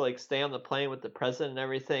choices to like stay on the plane with the president and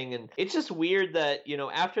everything, and it's just weird that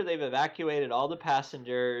after they've evacuated all the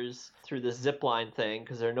passengers through this zip line thing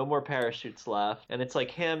because there are no more parachutes left, and it's like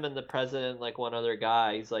him and the president, like one other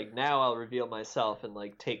guy. He's like, now I'll reveal myself and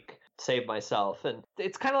like save myself. And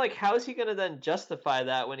it's kind of like, how is he going to then justify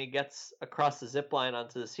that when he gets across the zip line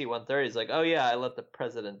onto the C-130? He's like, oh yeah, I let the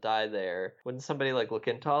president die there. Wouldn't somebody like look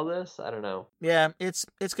into all this? I don't know. Yeah, it's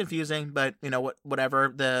confusing, but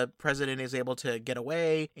whatever. The president is able to get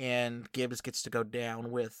away, and Gibbs gets to go down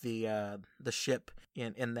with the ship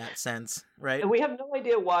in that sense, right? And we have no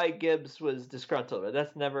idea why Gibbs was disgruntled. Right?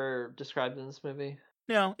 That's never described in this movie.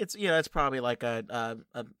 No, it's it's probably like a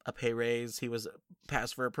pay raise. He was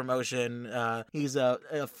passed for a promotion. He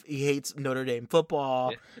hates Notre Dame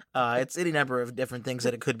football. It's any number of different things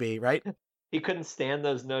that it could be, right? He couldn't stand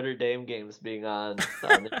those Notre Dame games being on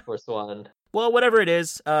Air Force One. Well, whatever it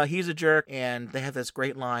is, he's a jerk, and they have this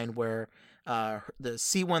great line where the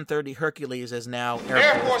C-130 Hercules is now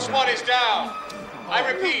Air Force One is down.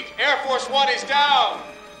 I repeat, Air Force One is down.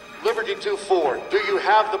 Liberty 2-4, do you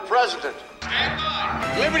have the president? Stand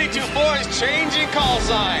by. Liberty 2-4 is changing call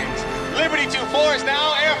signs. Liberty 2-4 is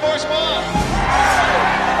now Air Force One.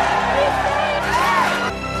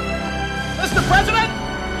 Mr. President,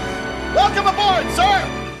 welcome aboard,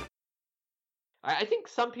 sir. I think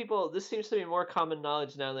some people, this seems to be more common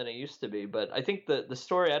knowledge now than it used to be, but I think the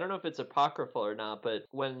story, I don't know if it's apocryphal or not, but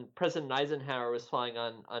when President Eisenhower was flying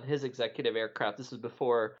on his executive aircraft, this was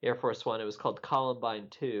before Air Force One, it was called Columbine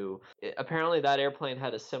 2. Apparently that airplane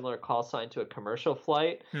had a similar call sign to a commercial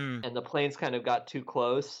flight, and the planes kind of got too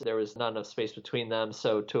close. There was not enough space between them,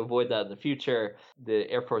 so to avoid that in the future, the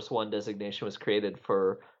Air Force One designation was created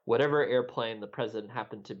for whatever airplane the president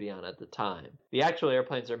happened to be on at the time. The actual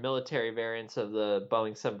airplanes are military variants of the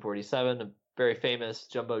Boeing 747, a very famous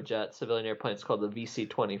jumbo jet civilian airplane. It's called the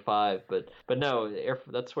VC-25, but no,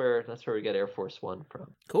 that's where we get Air Force One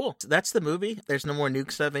from. Cool. So that's the movie. There's no more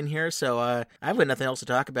nuke stuff in here, so I've got nothing else to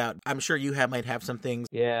talk about. I'm sure you might have some things.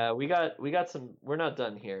 Yeah, we got some. We're not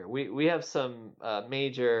done here. We have some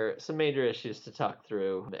major issues to talk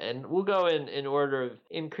through, and we'll go in order of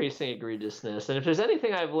increasing egregiousness. And if there's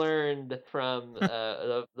anything I've learned from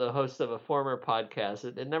the host of a former podcast,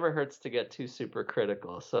 it never hurts to get too super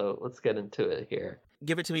critical. So let's get into it here.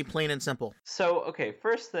 Give it to me plain and simple. So, okay,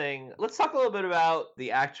 first thing, let's talk a little bit about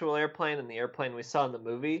the actual airplane and the airplane we saw in the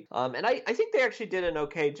movie. And I think they actually did an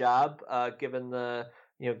okay job, given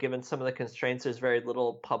some of the constraints. There's very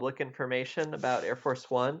little public information about Air Force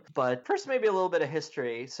One. But first, maybe a little bit of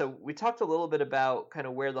history. So we talked a little bit about kind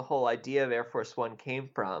of where the whole idea of Air Force One came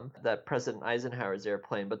from, that President Eisenhower's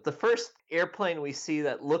airplane. But the first airplane we see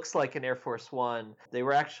that looks like an Air Force One, they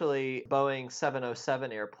were actually Boeing 707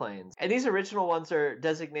 airplanes. And these original ones are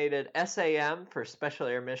designated SAM for Special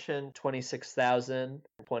Air Mission 26,000,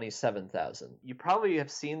 27,000. You probably have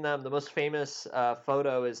seen them. The most famous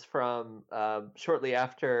photo is from shortly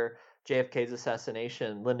after JFK's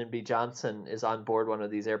assassination. Lyndon B. Johnson is on board one of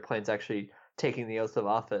these airplanes, actually taking the oath of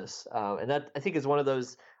office. And that, I think, is one of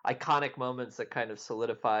those iconic moments that kind of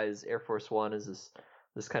solidifies Air Force One as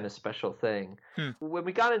this kind of special thing. When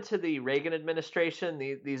we got into the Reagan administration,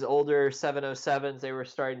 these older 707s, they were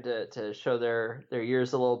starting to show their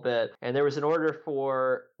years a little bit. And there was an order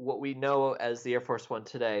for what we know as the Air Force One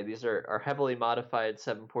today. These are heavily modified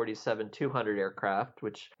 747-200 aircraft,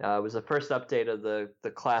 which was the first update of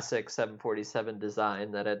the classic 747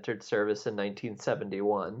 design that entered service in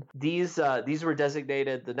 1971. These were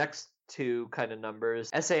designated the next two kind of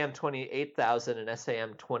numbers, SAM 28,000 and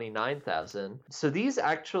SAM 29,000. So these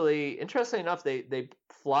actually, interestingly enough, they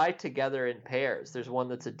fly together in pairs. There's one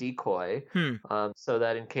that's a decoy, so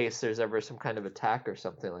that in case there's ever some kind of attack or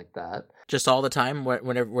something like that. Just all the time,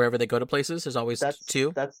 wherever they go to places, there's always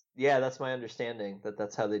two? That's my understanding,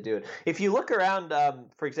 that's how they do it. If you look around,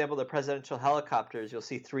 for example, the presidential helicopters, you'll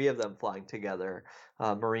see 3 of them flying together.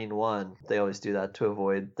 Marine One, they always do that to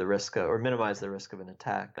avoid the risk or minimize the risk of an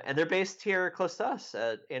attack. And they're based here close to us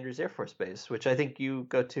at Andrews Air Force Base, which I think you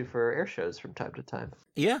go to for air shows from time to time.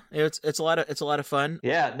 Yeah, it's a lot of fun.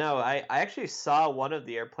 Yeah, no, I actually saw one of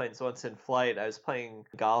the airplanes once in flight. I was playing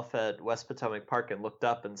golf at West Potomac Park and looked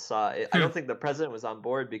up and saw it. I don't think the president was on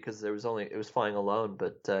board because it was flying alone,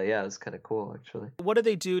 but yeah, it was kind of cool actually. What do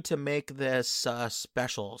they do to make this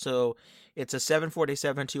special? So it's a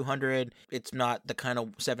 747-200. It's not the kind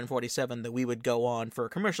of 747 that we would go on for a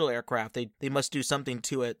commercial aircraft. They must do something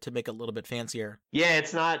to it to make it a little bit fancier. Yeah,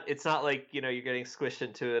 it's not like, you're getting squished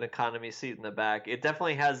into an economy seat in the back. It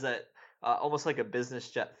definitely has that almost like a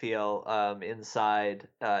business jet feel inside.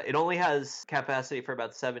 It only has capacity for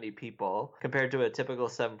about 70 people compared to a typical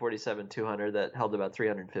 747-200 that held about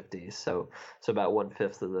 350. So about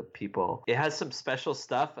 1/5 of the people. It has some special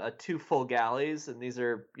stuff, 2 full galleys, and these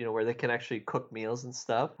are, where they can actually cook meals and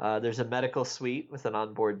stuff. There's a medical suite with an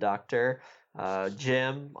onboard doctor,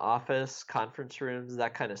 gym, office, conference rooms,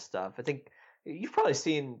 that kind of stuff. I think you've probably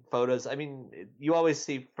seen photos. I mean, you always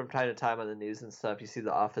see from time to time on the news and stuff, you see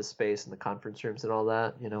the office space and the conference rooms and all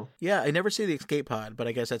that, Yeah, I never see the escape pod, but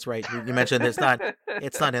I guess that's right. You mentioned it's not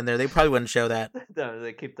in there. They probably wouldn't show that. No,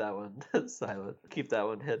 they keep that one silent. Keep that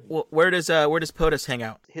one hidden. Well, where does POTUS hang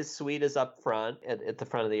out? His suite is up front at the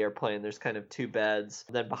front of the airplane. There's kind of 2 beds.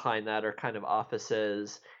 Then behind that are kind of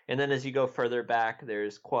offices. And then as you go further back,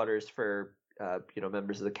 there's quarters for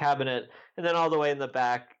members of the cabinet, and then all the way in the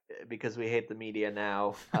back, because we hate the media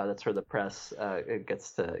now, that's where the press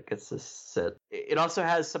gets to sit. It also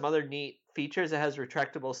has some other neat features. It has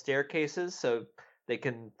retractable staircases, so they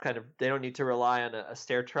don't need to rely on a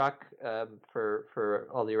stair truck for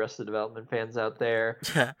all the Arrested Development fans out there.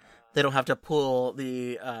 They don't have to pull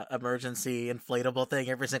the emergency inflatable thing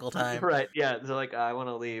every single time. Right, yeah. They're like, I want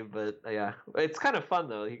to leave, but yeah. It's kind of fun,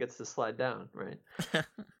 though. He gets to slide down, right?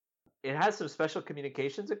 It has some special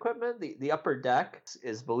communications equipment. The upper deck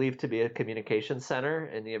is believed to be a communications center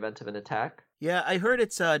in the event of an attack. Yeah, I heard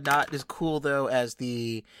it's not as cool, though, as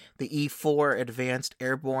the E-4 Advanced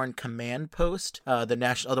Airborne Command Post,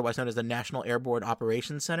 otherwise known as the National Airborne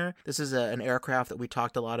Operations Center. This is an aircraft that we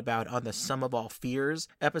talked a lot about on the Sum of All Fears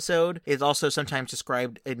episode. It's also sometimes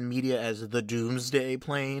described in media as the Doomsday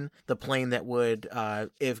plane, the plane that would,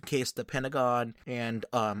 in case the Pentagon and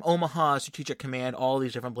Omaha, Strategic Command, all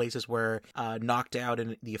these different places were knocked out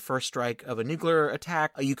in the first strike of a nuclear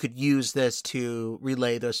attack, you could use this to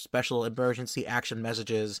relay those special emergency action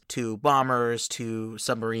messages to bombers, to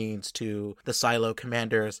submarines, to the silo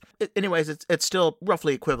commanders. Anyways, it's still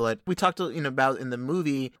roughly equivalent. We talked about in the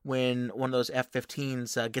movie when one of those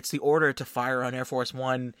F-15s gets the order to fire on Air Force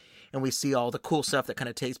One, and we see all the cool stuff that kind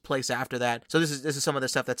of takes place after that. So this is some of the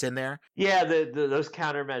stuff that's in there. Yeah, those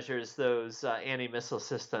countermeasures, those anti-missile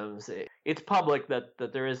systems. It's public that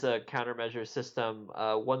there is a countermeasure system.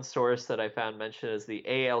 One source that I found mentioned is the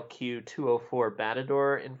ALQ-204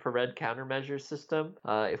 Matador infrared countermeasure system,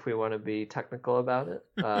 if we want to be technical about it.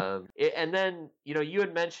 And then, you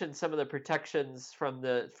had mentioned some of the protections from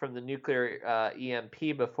the nuclear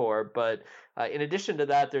EMP before, but in addition to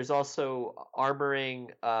that, there's also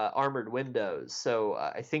armored windows. So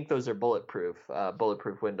I think those are bulletproof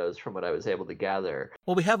windows from what I was able to gather.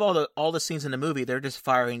 Well, we have all the scenes in the movie. They're just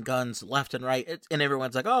firing guns left and right. And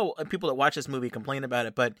everyone's like, oh, people that watch this movie complain about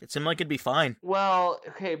it, but it seemed like it'd be fine. Well,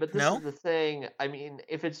 okay, but this is the thing. I mean,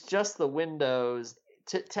 if it's just the windows,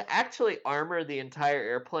 to actually armor the entire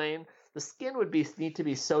airplane, the skin would need to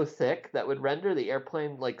be so thick that would render the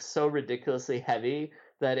airplane like so ridiculously heavy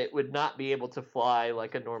that it would not be able to fly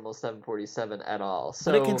like a normal 747 at all.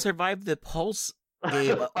 So, but it can survive the pulse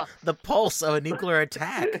of a nuclear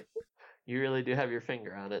attack. You really do have your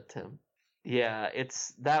finger on it, Tim. Yeah,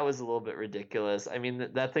 that was a little bit ridiculous. I mean,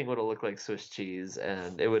 that thing would have looked like Swiss cheese,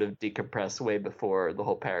 and it would have decompressed way before the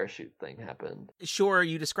whole parachute thing happened. Sure,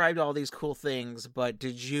 you described all these cool things, but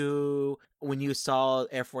did you, when you saw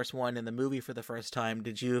Air Force One in the movie for the first time,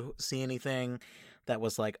 did you see anything that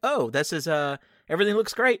was like, oh, this is everything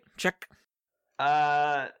looks great, check?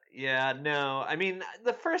 Yeah, no. I mean,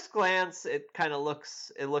 the first glance, it kind of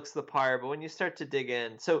looks the part, but when you start to dig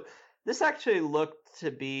in, so this actually looked to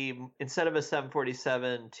be, instead of a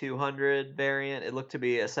 747-200 variant, it looked to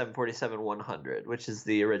be a 747-100, which is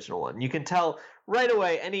the original one. You can tell right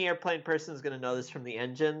away, any airplane person is going to know this from the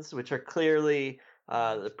engines, which are clearly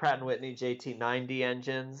the Pratt & Whitney JT90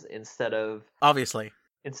 engines instead of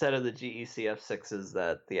the GE CF6s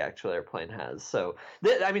that the actual airplane has. So,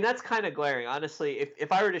 I mean, that's kind of glaring. Honestly,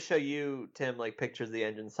 if I were to show you, Tim, like pictures of the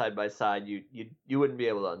engines side by side, you wouldn't be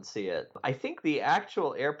able to unsee it. I think the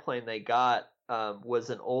actual airplane they got was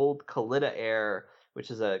an old Kalitta Air, which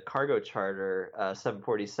is a cargo charter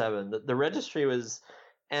 747. The registry was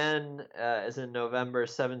N as in November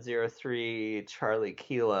 703 Charlie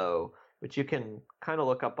Kilo, which you can kind of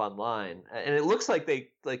look up online. And it looks like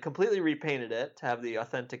they completely repainted it to have the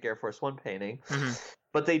authentic Air Force One painting,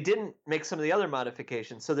 but they didn't make some of the other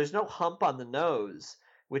modifications. So there's no hump on the nose,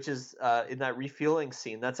 which is in that refueling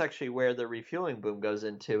scene. That's actually where the refueling boom goes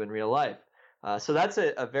into in real life. So that's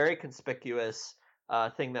a very conspicuous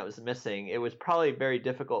thing that was missing. It was probably very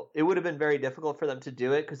difficult. It would have been very difficult for them to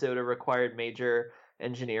do it because it would have required major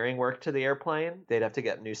engineering work to the airplane. They'd have to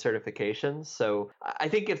get new certifications. So I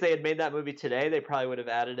think if they had made that movie today, they probably would have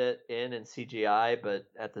added it in CGI, but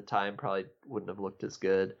at the time probably wouldn't have looked as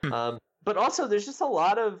good. But also there's just a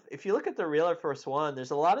lot of, if you look at the real Air Force One,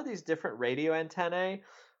 there's a lot of these different radio antennae,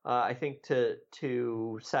 I think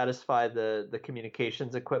to satisfy the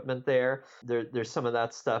communications equipment there. There's some of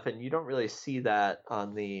that stuff, and you don't really see that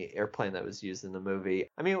on the airplane that was used in the movie.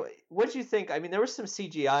 I mean, what did you think? I mean, there was some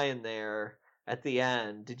CGI in there at the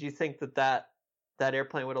end. Did you think that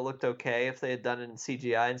airplane would have looked okay if they had done it in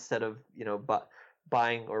CGI instead of,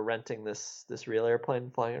 buying or renting this real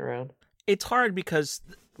airplane flying around? It's hard because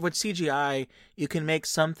with CGI, you can make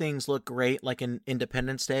some things look great, like in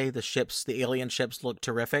Independence Day, the alien ships look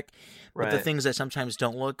terrific. But the things that sometimes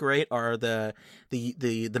don't look great are the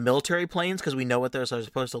military planes, because we know what those are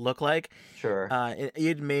supposed to look like. Sure.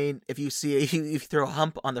 If you throw a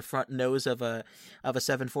hump on the front nose of a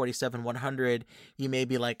 747-100, you may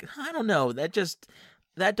be like, I don't know, that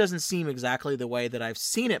doesn't seem exactly the way that I've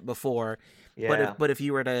seen it before. Yeah. But if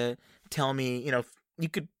you were to tell me, you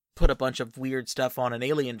could put a bunch of weird stuff on an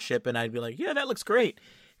alien ship and I'd be like, yeah, that looks great,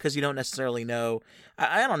 because you don't necessarily know.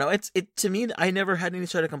 I don't know. To me, I never had any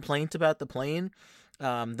sort of complaint about the plane.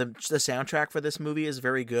 The soundtrack for this movie is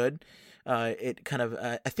very good. It kind of,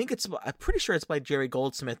 I'm pretty sure it's by Jerry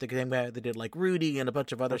Goldsmith, the same guy that did like Rudy and a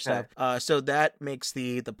bunch of other stuff. So that makes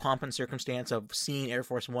the pomp and circumstance of seeing Air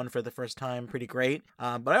Force One for the first time pretty great.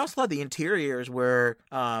 But I also thought the interiors were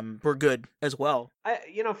good as well.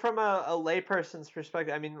 From a layperson's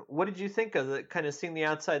perspective, I mean, what did you think of it? Kind of seeing the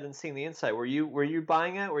outside and seeing the inside. Were you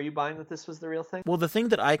buying it? Were you buying that this was the real thing? Well, the thing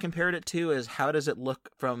that I compared it to is how does it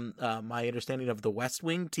look from my understanding of the West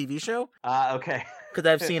Wing TV show? Okay. Because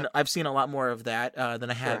I've seen a lot more of that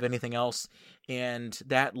than I have anything else, and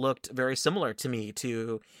that looked very similar to me,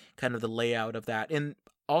 to kind of the layout of that. And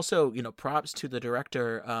also, props to the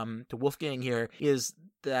director, to Wolfgang here, is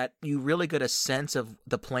that you really get a sense of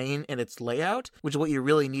the plane and its layout, which is what you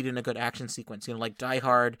really need in a good action sequence. Like Die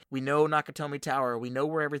Hard, we know Nakatomi Tower, we know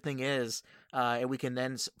where everything is, and we can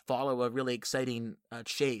then follow a really exciting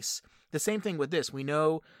chase. The same thing with this. We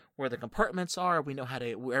know where the compartments are. We know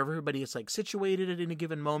where everybody is situated at any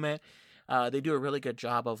given moment. They do a really good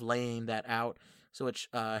job of laying that out, so which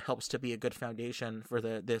helps to be a good foundation for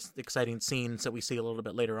this exciting scenes that we see a little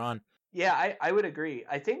bit later on. Yeah, I would agree.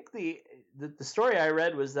 I think the story I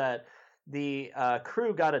read was that the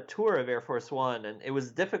crew got a tour of Air Force One, and it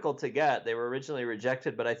was difficult to get. They were originally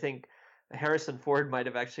rejected, but I think Harrison Ford might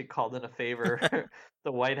have actually called in a favor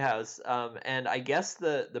the White House. And I guess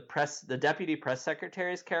the deputy press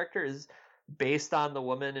secretary's character is based on the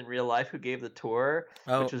woman in real life who gave the tour,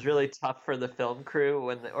 which was really tough for the film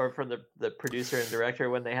crew or for the producer and director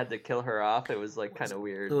when they had to kill her off. It was kind of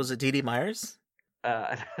weird. Was it Dee Dee Myers?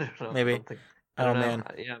 I don't know. Maybe. I don't know.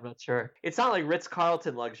 Yeah, I'm not sure. It's not like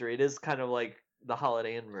Ritz-Carlton luxury. It is kind of like the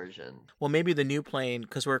Holiday Inn version. Well, maybe the new plane,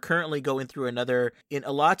 because we're currently going through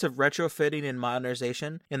a lot of retrofitting and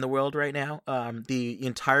modernization in the world right now. The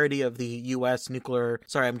entirety of the U.S. nuclear,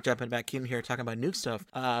 sorry, I'm jumping back in here talking about nuke stuff,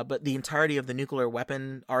 but the entirety of the nuclear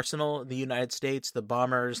weapon arsenal, the United States, the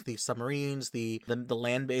bombers, the submarines, the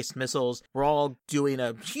land-based missiles, we're all doing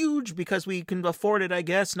a huge, because we can afford it, I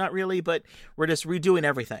guess, not really, but we're just redoing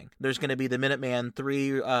everything. There's going to be the Minuteman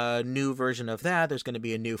III new version of that. There's going to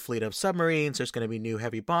be a new fleet of submarines. There's going to be new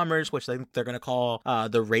heavy bombers, which I think they're going to call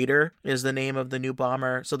the Raider is the name of the new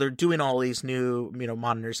bomber. So they're doing all these new,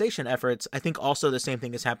 modernization efforts. I think also the same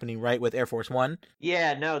thing is happening, right, with Air Force One?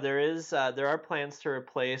 Yeah, no, there are plans to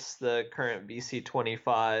replace the current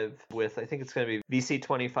VC-25 with, I think it's going to be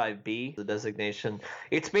VC-25B, the designation.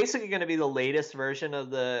 It's basically going to be the latest version of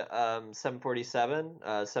the 747,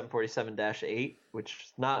 747-8, which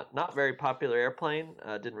is not very popular airplane.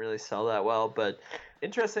 Didn't really sell that well, but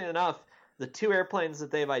interesting enough, the two airplanes that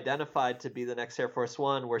they've identified to be the next Air Force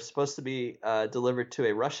One were supposed to be delivered to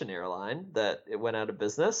a Russian airline that it went out of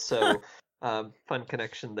business. So fun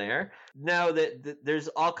connection there. No, there's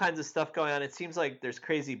all kinds of stuff going on. It seems like there's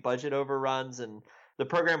crazy budget overruns, and the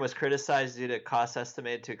program was criticized due to costs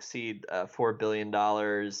estimated to exceed $4 billion,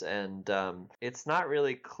 and it's not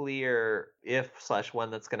really clear if/when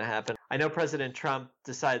that's going to happen. I know President Trump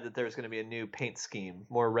decided that there was going to be a new paint scheme,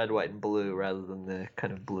 more red, white, and blue rather than the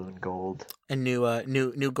kind of blue and gold. And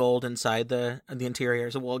new gold inside the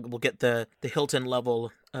interior. So we'll get the Hilton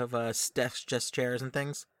level of desks, just chairs and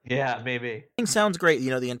things. Yeah, maybe. Things sounds great.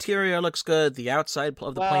 The interior looks good. The outside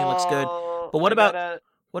of the plane looks good. But what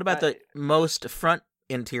about the most front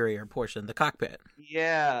interior portion, the cockpit?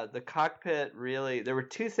 Yeah, the cockpit really, there were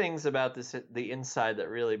two things about the inside that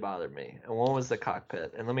really bothered me, and one was the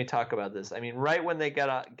cockpit. And let me talk about this. I mean, right when they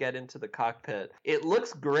get into the cockpit, it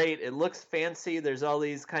looks great, it looks fancy, there's all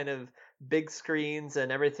these kind of big screens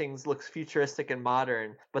and everything looks futuristic and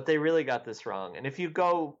modern, but they really got this wrong. And if you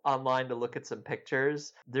go online to look at some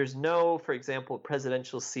pictures, there's no, for example,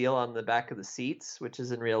 presidential seal on the back of the seats, which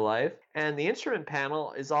is in real life. And the instrument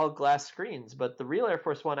panel is all glass screens, but the real Air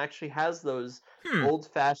Force One actually has those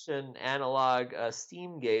old-fashioned analog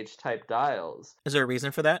steam gauge type dials. Is there a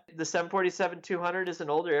reason for that? The 747-200 is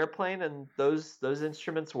an older airplane, and those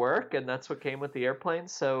instruments work, and that's what came with the airplane.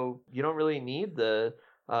 So you don't really need the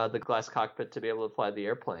glass cockpit to be able to fly the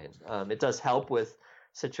airplane. It does help with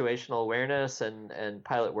situational awareness and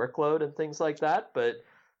pilot workload and things like that, but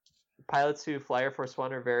pilots who fly Air Force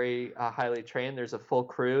One are very highly trained. There's a full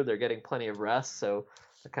crew. They're getting plenty of rest, so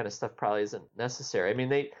that kind of stuff probably isn't necessary. I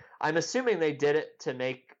mean, I'm assuming they did it to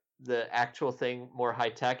make the actual thing more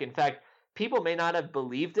high-tech. In fact, people may not have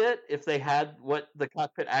believed it if they had what the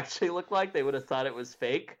cockpit actually looked like. They would have thought it was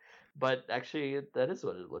fake. But actually, that is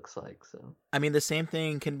what it looks like. So, I mean, the same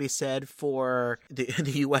thing can be said for the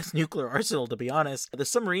U.S. nuclear arsenal, to be honest. The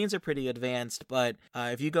submarines are pretty advanced, but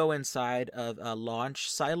if you go inside of a launch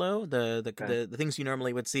silo, the things you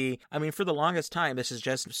normally would see, I mean, for the longest time, this is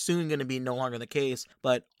just soon going to be no longer the case,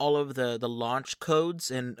 but all of the launch codes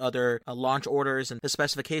and other launch orders and the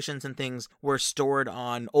specifications and things were stored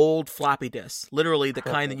on old floppy disks, literally the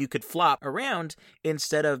kind that you could flop around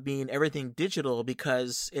instead of being everything digital,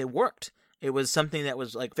 because it worked. It was something that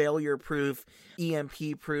was like failure proof,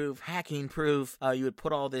 EMP proof, hacking proof. You would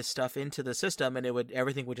put all this stuff into the system and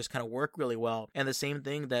everything would just kind of work really well. And the same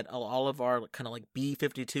thing that all of our kind of like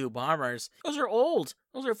B-52 bombers, those are old.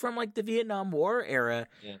 Those are from like the Vietnam War era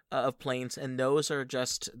of planes, and those are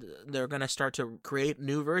just, they're going to start to create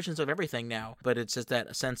new versions of everything now. But it's just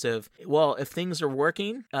that sense of, well, if things are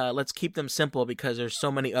working, let's keep them simple, because there's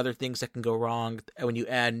so many other things that can go wrong when you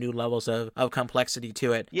add new levels of complexity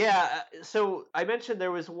to it. Yeah, so I mentioned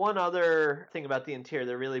there was one other thing about the interior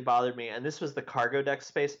that really bothered me, and this was the cargo deck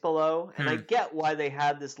space below. And I get why they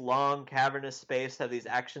had this long cavernous space, have these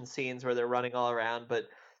action scenes where they're running all around, but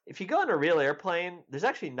if you go in a real airplane, there's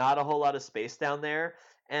actually not a whole lot of space down there.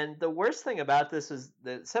 And the worst thing about this is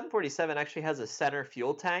the 747 actually has a center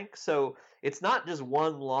fuel tank. So it's not just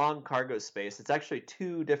one long cargo space. It's actually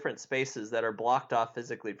two different spaces that are blocked off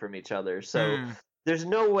physically from each other. So there's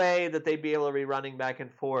no way that they'd be able to be running back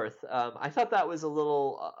and forth. I thought that was a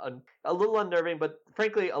little unnerving, but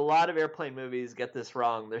frankly, a lot of airplane movies get this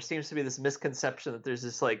wrong. There seems to be this misconception that there's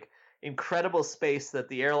this like incredible space that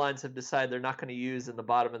the airlines have decided they're not going to use in the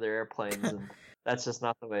bottom of their airplanes. And That's just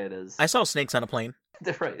not the way it is. I saw snakes on a plane.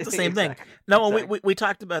 Right. It's the same thing. No, we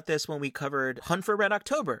talked about this when we covered Hunt for Red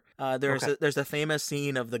October. There's a famous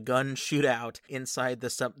scene of the gun shootout inside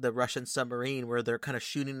the Russian submarine where they're kind of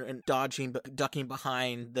shooting and dodging, ducking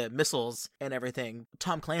behind the missiles and everything.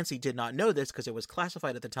 Tom Clancy did not know this because it was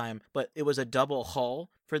classified at the time, but it was a double hull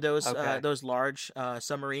for those large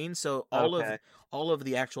submarines. So all of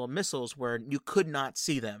the actual missiles you could not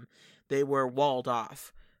see them. They were walled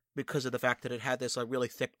off because of the fact that it had this really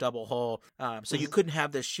thick double hull. So you couldn't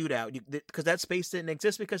have this shootout because that space didn't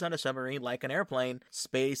exist, because on a submarine, like an airplane,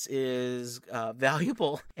 space is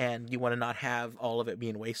valuable and you want to not have all of it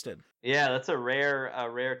being wasted. Yeah, that's a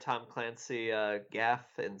rare Tom Clancy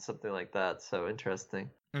gaffe in something like that. So interesting.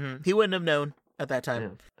 Mm-hmm. He wouldn't have known at that time.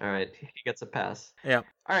 Yeah. All right. He gets a pass. Yeah.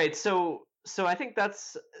 All right. So I think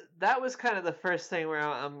that was kind of the first thing where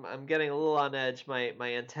I'm getting a little on edge. My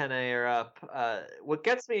antennae are up. What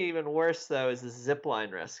gets me even worse though is the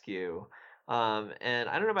zipline rescue. And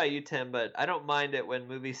I don't know about you, Tim, but I don't mind it when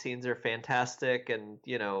movie scenes are fantastic and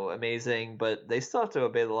amazing, but they still have to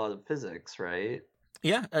obey the laws of physics, right?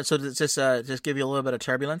 Yeah. So does this just give you a little bit of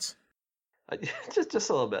turbulence? Just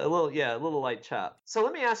a little bit, a little light chop. So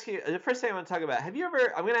let me ask you, the first thing I want to talk about, I'm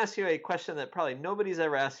going to ask you a question that probably nobody's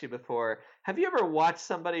ever asked you before. Have you ever watched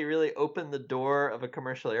somebody really open the door of a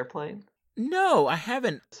commercial airplane? No, I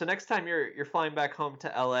haven't. So next time you're flying back home to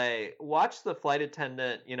LA, watch the flight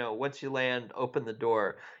attendant, once you land, open the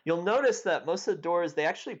door. You'll notice that most of the doors, they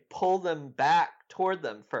actually pull them back toward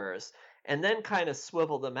them first and then kind of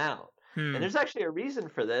swivel them out. And there's actually a reason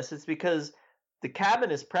for this. It's because the cabin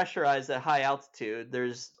is pressurized at high altitude.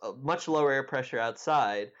 There's a much lower air pressure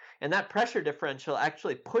outside, and that pressure differential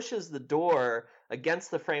actually pushes the door against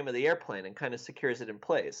the frame of the airplane and kind of secures it in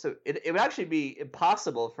place. So it would actually be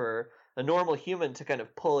impossible for a normal human to kind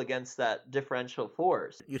of pull against that differential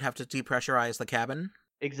force. You'd have to depressurize the cabin?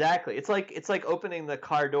 Exactly. It's like opening the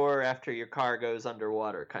car door after your car goes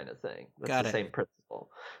underwater kind of thing. That's the same principle.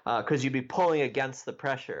 Because you'd be pulling against the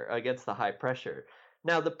pressure, against the high pressure.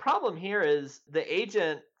 Now, the problem here is the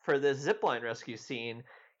agent for this zipline rescue scene,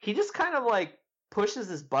 he just kind of pushes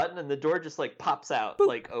this button and the door just pops out,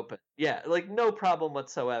 Boop. Open. Yeah, no problem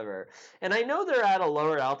whatsoever. And I know they're at a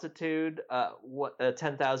lower altitude,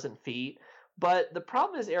 10,000 feet, but the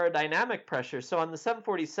problem is aerodynamic pressure. So on the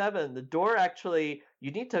 747, the door actually, you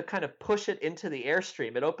need to kind of push it into the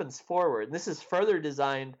airstream. It opens forward. And this is further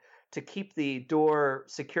designed to keep the door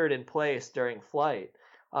secured in place during flight.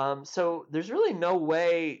 So there's really no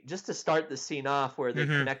way, just to start the scene off where they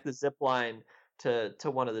connect the zip line to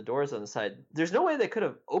one of the doors on the side, there's no way they could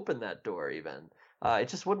have opened that door even. It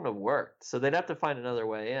just wouldn't have worked. So they'd have to find another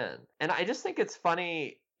way in. And I just think it's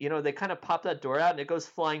funny, they kind of pop that door out and it goes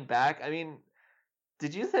flying back. I mean,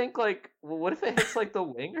 did you think what if it hits the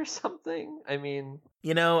wing or something? I mean,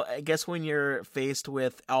 I guess when you're faced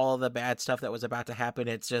with all the bad stuff that was about to happen,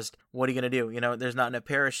 it's just, what are you gonna do? There's not enough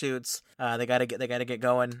parachutes. They gotta get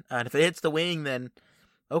going. And if it hits the wing, then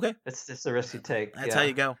okay, it's just a risk you take. That's how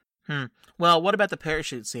you go. Well, what about the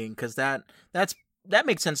parachute scene? Because that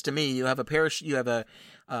makes sense to me. You have a parachute. You have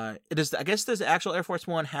I guess does the actual Air Force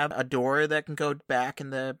One have a door that can go back on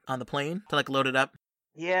the plane to load it up?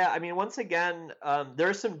 Yeah, I mean, once again, there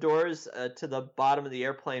are some doors to the bottom of the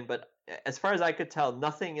airplane, but as far as I could tell,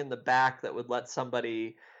 nothing in the back that would let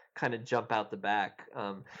somebody kind of jump out the back.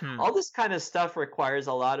 All this kind of stuff requires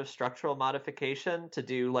a lot of structural modification to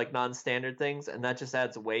do non-standard things, and that just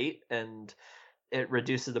adds weight and it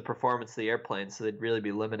reduces the performance of the airplane. So they'd really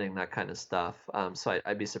be limiting that kind of stuff. So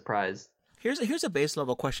I'd be surprised. Here's a base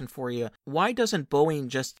level question for you. Why doesn't Boeing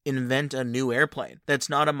just invent a new airplane that's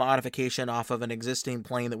not a modification off of an existing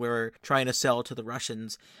plane that we were trying to sell to the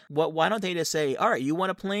Russians? Why don't they just say, all right, you want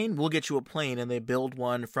a plane? We'll get you a plane, and they build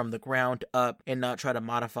one from the ground up and not try to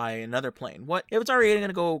modify another plane? What if it's already going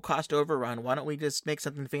to go cost overrun? Why don't we just make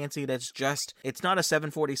something fancy that's just, it's not a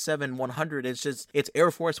 747-100, it's Air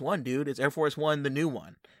Force One, dude. It's Air Force One, the new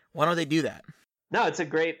one. Why don't they do that? No, it's a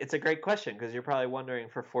great question, because you're probably wondering,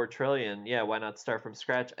 for $4 trillion, why not start from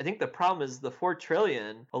scratch? I think the problem is the $4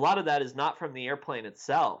 trillion, a lot of that is not from the airplane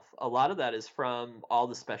itself. A lot of that is from all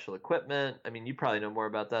the special equipment. I mean, you probably know more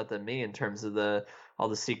about that than me in terms of all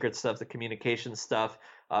the secret stuff, the communication stuff.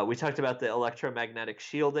 We talked about the electromagnetic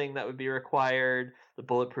shielding that would be required, the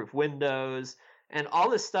bulletproof windows, and all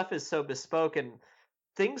this stuff is so bespoke, and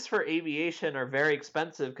things for aviation are very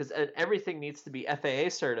expensive because everything needs to be FAA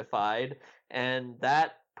certified, and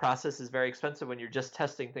that process is very expensive when you're just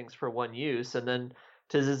testing things for one use. And then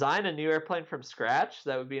to design a new airplane from scratch,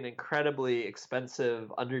 that would be an incredibly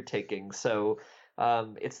expensive undertaking. So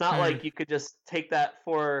it's not like you could just take that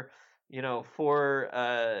for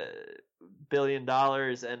 $4 billion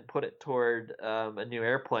and put it toward a new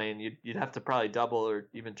airplane, you'd have to probably double or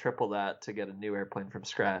even triple that to get a new airplane from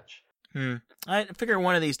scratch. I figure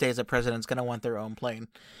one of these days the president's going to want their own plane.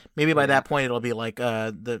 Maybe by that point it'll be like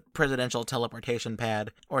the presidential teleportation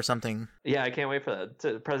pad or something. Yeah, I can't wait for that.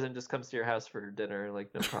 The president just comes to your house for dinner,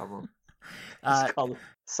 like, no problem.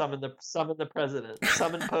 Summon the president.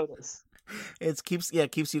 Summon POTUS. It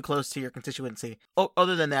keeps you close to your constituency. Oh,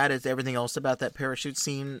 other than that, is everything else about that parachute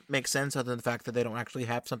scene make sense, other than the fact that they don't actually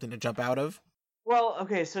have something to jump out of? Well,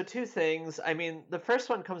 okay, so two things. I mean, the first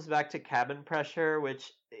one comes back to cabin pressure,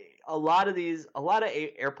 which a lot of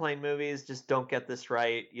airplane movies just don't get this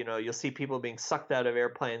right. You'll see people being sucked out of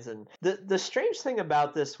airplanes, and the strange thing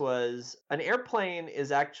about this was an airplane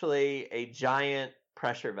is actually a giant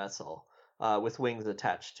pressure vessel. With wings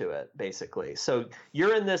attached to it, basically. So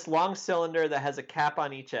you're in this long cylinder that has a cap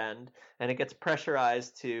on each end, and it gets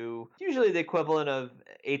pressurized to usually the equivalent of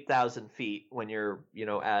 8,000 feet when you're,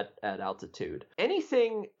 at altitude.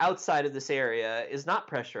 Anything outside of this area is not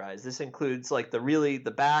pressurized. This includes like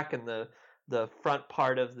the back and the front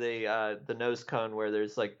part of the nose cone where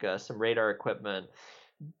there's like some radar equipment.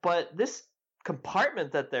 But this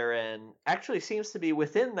compartment that they're in actually seems to be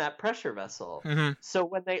within that pressure vessel. Mm-hmm. So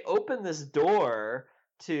when they open this door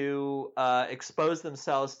to expose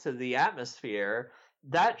themselves to the atmosphere,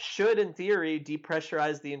 that should, in theory,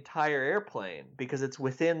 depressurize the entire airplane because it's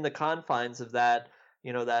within the confines of that,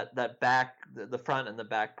 that back, the front and the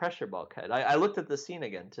back pressure bulkhead. I looked at the scene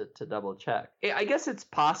again to double check. I guess it's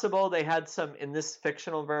possible they had in this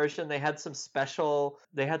fictional version, they had some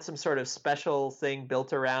sort of special thing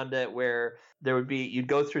built around it where you'd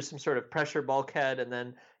go through some sort of pressure bulkhead and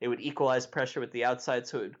then it would equalize pressure with the outside,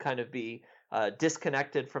 so it would kind of be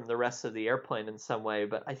disconnected from the rest of the airplane in some way.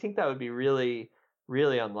 But I think that would be really,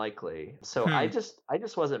 really unlikely. So I just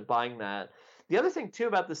wasn't buying that. The other thing too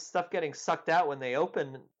about this stuff getting sucked out when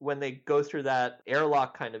they go through that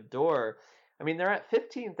airlock kind of door, I mean, they're at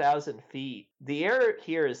 15,000 feet. The air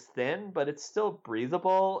here is thin, but it's still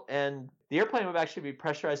breathable, and the airplane would actually be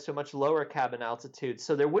pressurized to a much lower cabin altitude,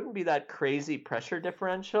 so there wouldn't be that crazy pressure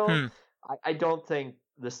differential. I don't think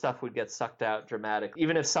the stuff would get sucked out dramatically,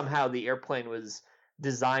 even if somehow the airplane was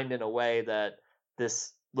designed in a way that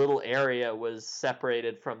this little area was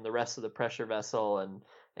separated from the rest of the pressure vessel and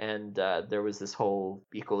there was this whole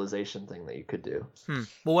equalization thing that you could do.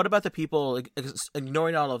 Well, what about the people,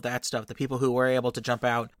 ignoring all of that stuff, the people who were able to jump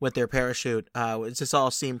out with their parachute? Does this all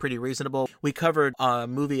seem pretty reasonable? We covered a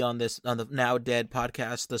movie on the Now Dead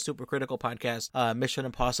podcast, the Super Critical podcast, Mission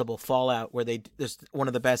Impossible Fallout, where one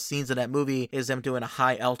of the best scenes in that movie is them doing a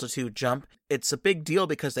high altitude jump. It's a big deal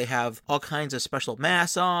because they have all kinds of special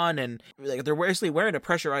masks on, and they're basically wearing a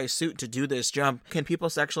pressurized suit to do this jump. Can people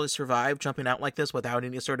actually survive jumping out like this without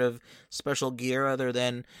any sort of special gear other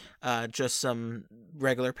than just some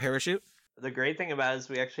regular parachute? The great thing about it is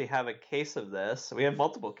we actually have a case of this. We have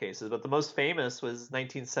multiple cases, but the most famous was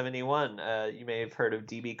 1971. You may have heard of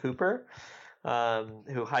D.B. Cooper,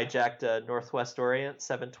 who hijacked a Northwest Orient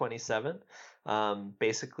 727.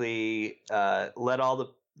 Basically let all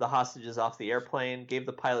the hostages off the airplane, gave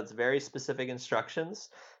the pilots very specific instructions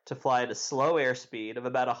to fly at a slow airspeed of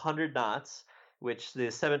about 100 knots, which the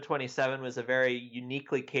 727 was a very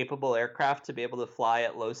uniquely capable aircraft to be able to fly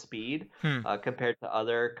at low speed compared to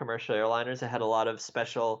other commercial airliners. It had a lot of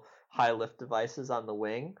special high lift devices on the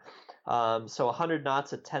wing. So 100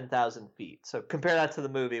 knots at 10,000 feet. So compare that to the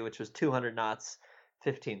movie, which was 200 knots,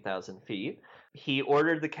 15,000 feet. He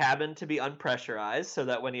ordered the cabin to be unpressurized so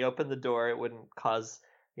that when he opened the door, it wouldn't cause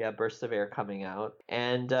burst of air coming out.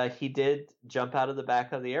 And he did jump out of the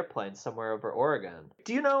back of the airplane somewhere over Oregon.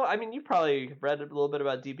 Do you know, I mean, you probably read a little bit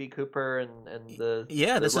about D.B. Cooper and the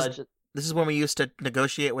legend. This is when we used to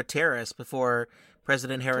negotiate with terrorists before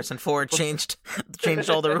President Harrison Ford changed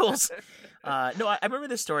all the rules. No, I remember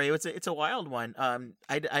this story. It's a wild one.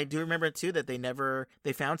 I do remember too that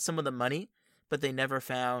they found some of the money, but they never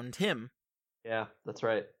found him. Yeah, that's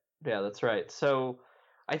right. So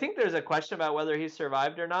I think there's a question about whether he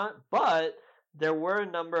survived or not, but there were a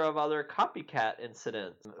number of other copycat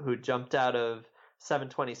incidents who jumped out of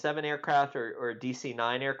 727 aircraft or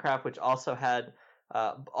DC-9 aircraft, which also had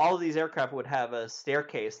all of these aircraft would have a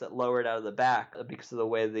staircase that lowered out of the back because of the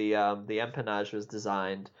way the empennage was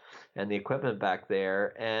designed and the equipment back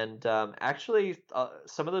there. And actually,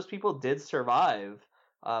 some of those people did survive.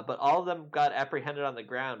 But all of them got apprehended on the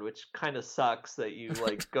ground, which kind of sucks that you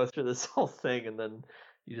go through this whole thing and then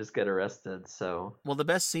you just get arrested. So well, the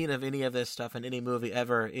best scene of any of this stuff in any movie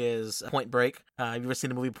ever is Point Break. Have you ever seen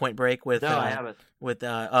the movie Point Break with? No, I haven't. With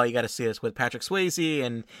oh, you got to see this with Patrick Swayze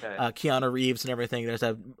and Keanu Reeves and everything. There's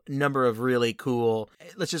a number of really cool,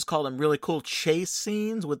 let's just call them really cool chase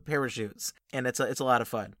scenes with parachutes, and it's a lot of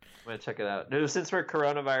fun. I'm gonna check it out. No, since we're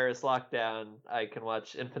coronavirus lockdown, I can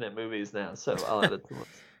watch infinite movies now, so I'll add it to the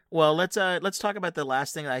list. Well, let's talk about the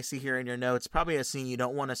last thing that I see here in your notes. Probably a scene you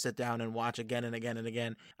don't want to sit down and watch again and again and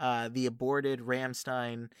again. The aborted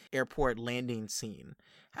Ramstein airport landing scene.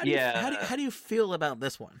 How do you feel about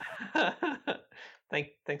this one?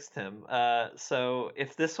 Thanks, Tim. So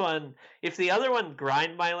if the other one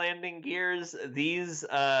grind my landing gears, these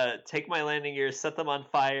take my landing gears, set them on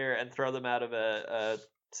fire, and throw them out of a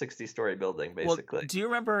 60-story building, basically. Well, do you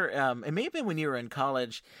remember? It may have been when you were in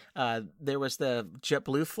college. There was the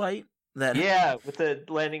JetBlue flight that. Yeah, with the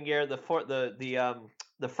landing gear, the front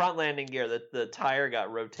landing gear, the tire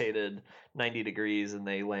got rotated 90 degrees, and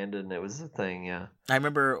they landed, and it was a thing. Yeah, I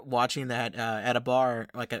remember watching that at a bar,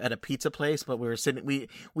 like at a pizza place. But we were sitting.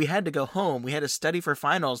 We had to go home. We had to study for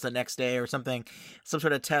finals the next day or something, some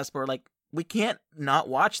sort of test. But we're like, we can't not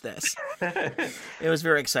watch this. It was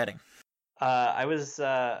very exciting.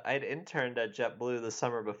 I had interned at JetBlue the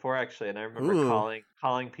summer before, actually, and I remember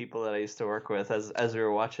calling people that I used to work with as we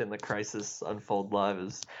were watching the crisis unfold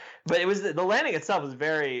live. But it was the landing itself was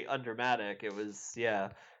very undramatic. It was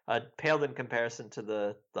paled in comparison to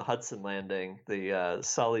the Hudson landing, the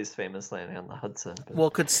Sully's famous landing on the Hudson. But... Well,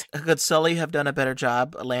 could Sully have done a better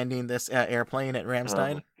job landing this airplane at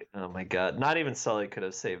Ramstein? Oh my God! Not even Sully could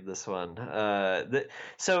have saved this one.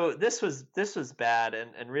 So this was bad,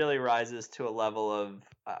 and really rises to a level of,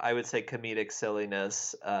 I would say, comedic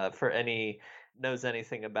silliness for any knows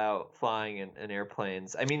anything about flying in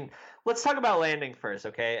airplanes. I mean, let's talk about landing first,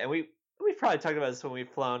 okay? And we've probably talked about this when we've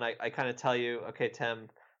flown. I kind of tell you, okay, Tim,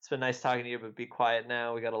 it's been nice talking to you, but be quiet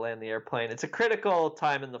now. We got to land the airplane. It's a critical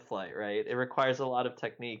time in the flight, right? It requires a lot of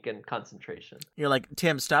technique and concentration. You're like,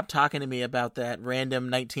 Tim, stop talking to me about that random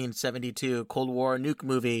 1972 Cold War nuke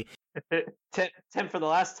movie. Tim, for the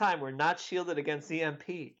last time, we're not shielded against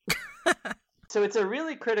EMP. So it's a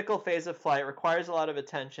really critical phase of flight. It requires a lot of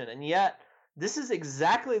attention. And yet, this is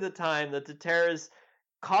exactly the time that the terrorists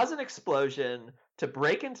cause an explosion to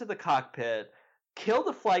break into the cockpit, kill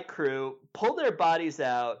the flight crew, pull their bodies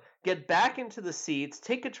out, get back into the seats,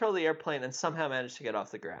 take control of the airplane, and somehow manage to get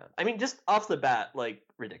off the ground. I mean, just off the bat, like,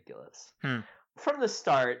 ridiculous. From the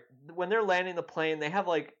start, when they're landing the plane, they have,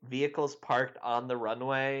 like, vehicles parked on the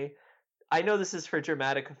runway. I know this is for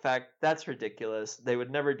dramatic effect. That's ridiculous. They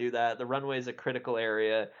would never do that. The runway is a critical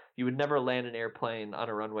area. You would never land an airplane on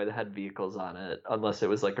a runway that had vehicles on it unless it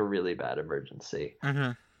was, like, a really bad emergency.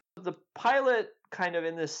 Mm-hmm. The pilot kind of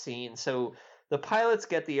in this scene, so... The pilots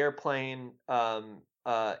get the airplane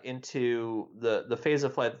into the phase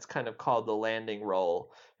of flight that's kind of called the landing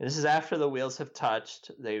roll. And this is after the wheels have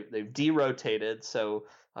touched. They've derotated, so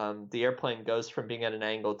the airplane goes from being at an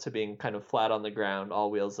angle to being kind of flat on the ground, all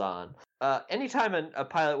wheels on. Anytime a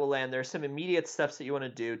pilot will land, there are some immediate steps that you want to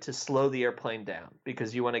do to slow the airplane down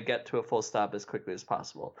because you want to get to a full stop as quickly as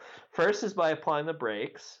possible. First is by applying the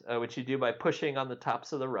brakes, which you do by pushing on the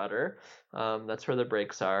tops of the rudder. That's where the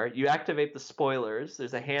brakes are. You activate the spoilers.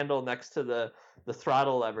 There's a handle next to the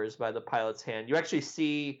throttle levers by the pilot's hand. You actually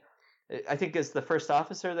see, I think it's the first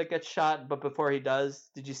officer that gets shot, but before he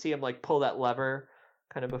does, did you see him like pull that lever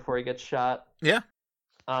kind of before he gets shot? Yeah.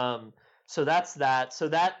 So that's that. So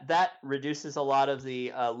that reduces a lot of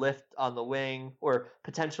the lift on the wing or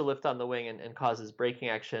potential lift on the wing and causes braking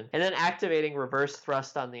action. And then activating reverse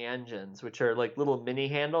thrust on the engines, which are like little mini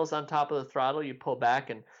handles on top of the throttle. You pull back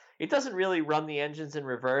and it doesn't really run the engines in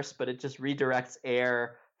reverse, but it just redirects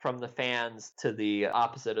air from the fans to the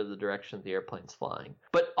opposite of the direction the airplane's flying.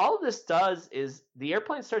 But all of this does is the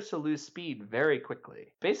airplane starts to lose speed very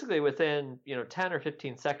quickly. Basically within, 10 or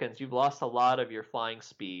 15 seconds, you've lost a lot of your flying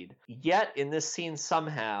speed. Yet in this scene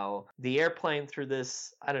somehow, the airplane through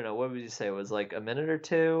this, I don't know, what would you say, it was like a minute or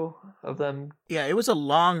two of them? Yeah, it was a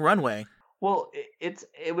long runway. Well,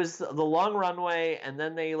 it was the long runway, and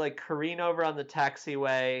then they like careen over on the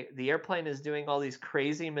taxiway. The airplane is doing all these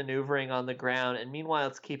crazy maneuvering on the ground, and meanwhile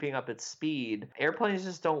it's keeping up its speed. Airplanes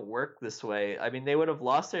just don't work this way. I mean, they would have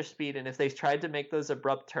lost their speed, and if they tried to make those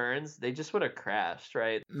abrupt turns, they just would have crashed,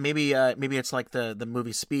 right? Maybe it's like the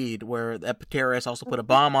movie Speed, where the terrorists also put a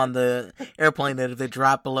bomb on the airplane that if they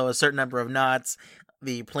drop below a certain number of knots,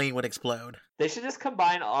 the plane would explode. They should just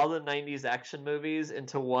combine all the 90s action movies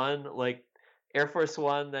into one, like, Air Force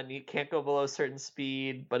One, then you can't go below a certain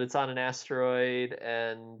speed, but it's on an asteroid,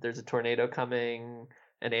 and there's a tornado coming,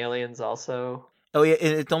 and aliens also. Oh yeah,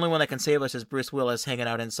 the only one that can save us is Bruce Willis hanging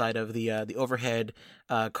out inside of the overhead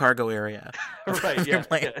cargo area. Right. Yeah.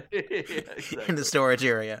 Exactly. In the storage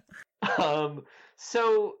area.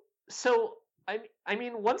 So I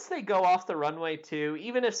mean, once they go off the runway too,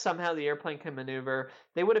 even if somehow the airplane can maneuver,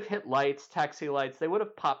 they would have hit lights, taxi lights. They would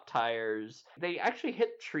have popped tires. They actually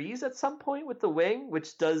hit trees at some point with the wing,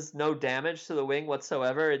 which does no damage to the wing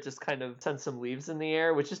whatsoever. It just kind of sends some leaves in the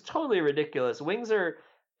air, which is totally ridiculous.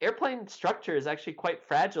 Airplane structure is actually quite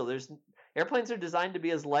fragile. Airplanes are designed to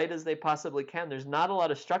be as light as they possibly can. There's not a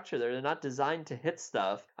lot of structure there. They're not designed to hit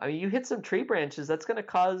stuff. I mean, you hit some tree branches, that's going to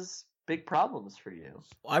cause big problems for you.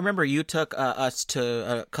 I remember you took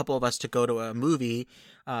a couple of us to go to a movie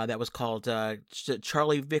that was called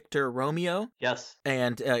Charlie Victor Romeo. Yes.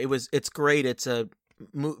 And it's great. It's a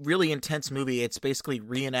really intense movie. It's basically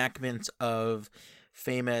reenactments of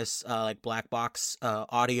famous like black box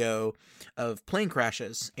audio of plane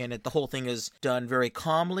crashes, and the whole thing is done very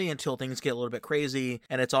calmly until things get a little bit crazy,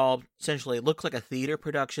 and it's all essentially, it looks like a theater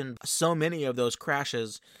production. So many of those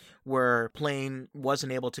crashes where plane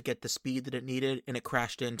wasn't able to get the speed that it needed, and it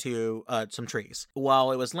crashed into some trees.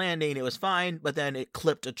 While it was landing, it was fine, but then it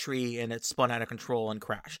clipped a tree and it spun out of control and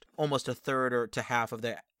crashed. Almost a third or to half of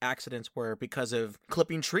the accidents were because of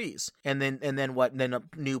clipping trees. And then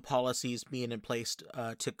new policies being in place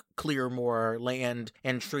to clear more land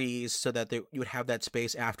and trees so that you would have that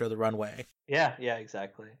space after the runway. Yeah,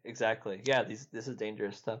 exactly. Yeah, this is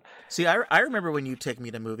dangerous stuff. See, I remember when you take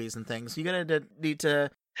me to movies and things. You're gonna need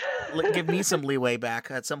to give me some leeway back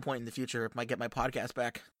at some point in the future if I get my podcast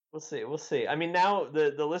back. We'll see. I mean, now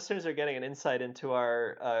the listeners are getting an insight into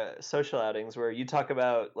our social outings where you talk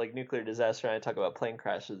about like nuclear disaster and I talk about plane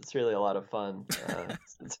crashes. It's really a lot of fun.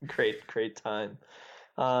 It's a great time.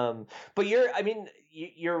 But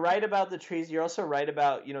you're right about the trees. You're also right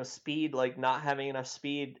about, speed, like not having enough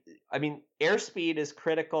speed. I mean, airspeed is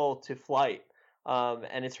critical to flight.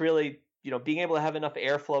 And it's really, being able to have enough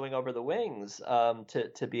air flowing over the wings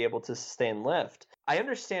to be able to sustain lift. I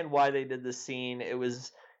understand why they did this scene.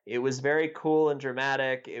 It was very cool and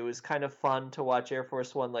dramatic. It was kind of fun to watch Air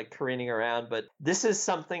Force One like careening around, but this is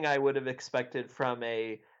something I would have expected from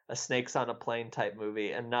a Snakes on a Plane type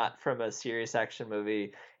movie and not from a serious action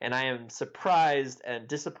movie. And I am surprised and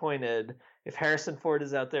disappointed if Harrison Ford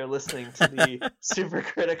is out there listening to the the Super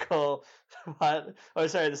Critical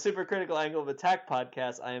Angle of Attack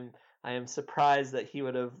podcast. I am surprised that he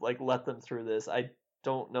would have let them through this. I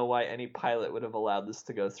don't know why any pilot would have allowed this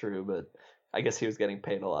to go through, but I guess he was getting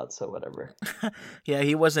paid a lot, so whatever. Yeah,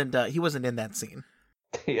 he wasn't in that scene.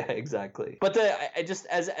 Yeah, exactly. But I just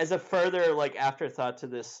as a further afterthought to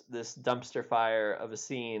this dumpster fire of a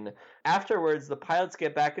scene, afterwards the pilots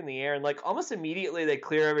get back in the air and almost immediately they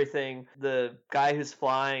clear everything. The guy who's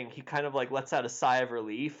flying, he kind of lets out a sigh of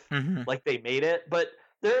relief, like they made it. But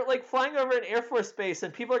they're flying over an Air Force base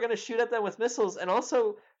and people are going to shoot at them with missiles. And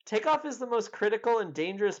also, takeoff is the most critical and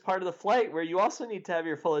dangerous part of the flight where you also need to have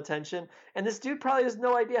your full attention. And this dude probably has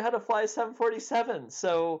no idea how to fly a 747.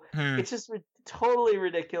 So it's just totally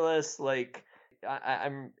ridiculous.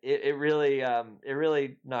 It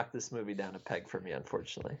really knocked this movie down a peg for me,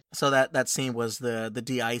 unfortunately. So that scene was the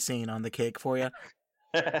de-icing on the cake for you?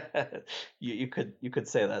 You could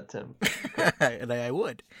say that, Tim. And I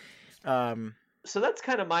would. So that's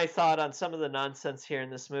kind of my thought on some of the nonsense here in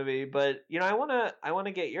this movie, but I want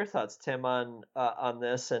to get your thoughts, Tim, on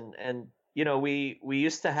this, and we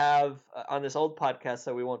used to have on this old podcast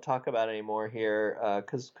that we won't talk about anymore here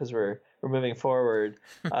because we're moving forward.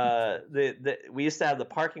 We used to have the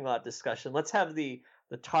parking lot discussion. Let's have the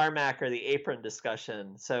tarmac or the apron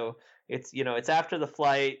discussion. So it's after the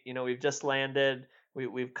flight. We've just landed.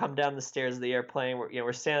 We've come down the stairs of the airplane.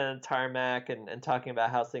 We're standing on the tarmac and talking about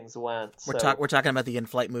how things went. We're talking about the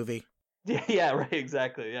in-flight movie. Yeah, right,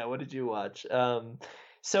 exactly. Yeah, what did you watch?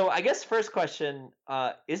 So I guess first question: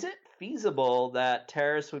 is it feasible that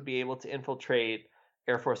terrorists would be able to infiltrate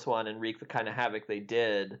Air Force One and wreak the kind of havoc they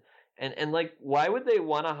did? And why would they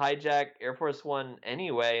want to hijack Air Force One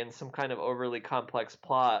anyway in some kind of overly complex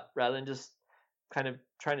plot rather than just kind of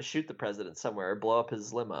trying to shoot the president somewhere or blow up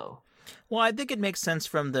his limo? Well, I think it makes sense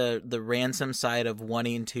from the ransom side of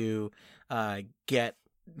wanting to get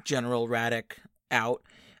General Radek out.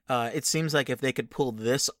 It seems like if they could pull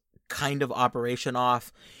this kind of operation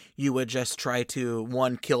off, you would just try to,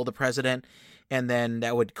 one, kill the president, and then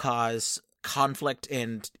that would cause conflict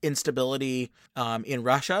and instability in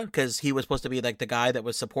Russia, because he was supposed to be the guy that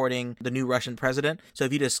was supporting the new Russian president. So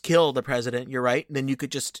if you just kill the president, you're right, then you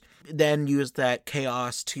could just then use that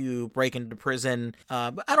chaos to break into prison.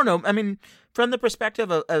 But I don't know. I mean, from the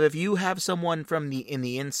perspective of if you have someone in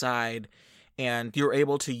the inside and you're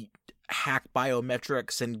able to hack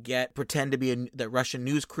biometrics and pretend to be the Russian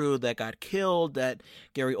news crew that got killed, that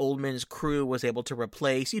Gary Oldman's crew was able to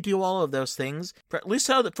replace. You do all of those things. But at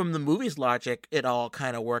least from the movie's logic, it all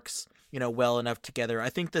kind of works, well enough together. I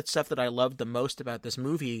think the stuff that I loved the most about this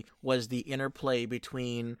movie was the interplay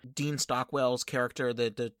between Dean Stockwell's character,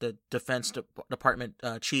 the Defense Department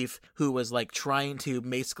chief, who was like trying to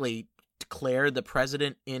basically declare the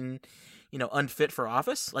president unfit for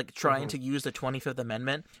office, like trying to use the 25th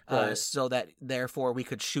Amendment so that therefore we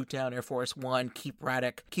could shoot down Air Force One, keep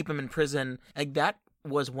Braddock, keep him in prison. Like that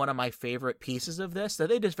was one of my favorite pieces of this that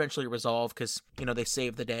they just eventually resolved because, they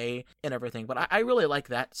saved the day and everything. But I really like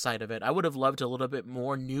that side of it. I would have loved a little bit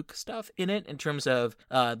more nuke stuff in it in terms of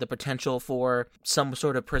the potential for some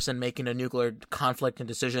sort of person making a nuclear conflict and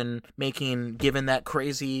decision making given that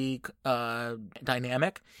crazy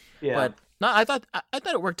dynamic. Yeah. But no, I thought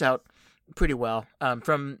it worked out pretty well.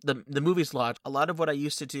 From the movie's log, a lot of what I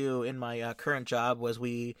used to do in my current job was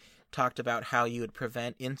we talked about how you would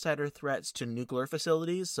prevent insider threats to nuclear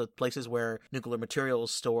facilities, so places where nuclear material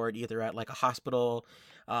is stored, either at like a hospital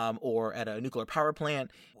or at a nuclear power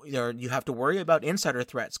plant. You have to worry about insider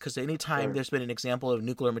threats because anytime there's been an example of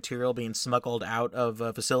nuclear material being smuggled out of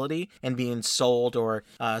a facility and being sold, or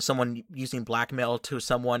someone using blackmail to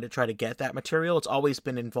someone to try to get that material, it's always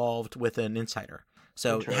been involved with an insider.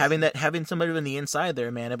 So having somebody on the inside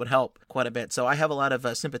there, man, it would help quite a bit. So I have a lot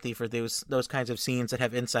of sympathy for those kinds of scenes that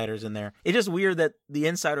have insiders in there. It's just weird that the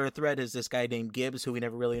insider threat is this guy named Gibbs, who we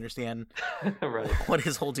never really understand what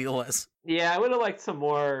his whole deal was. Yeah, I would have liked some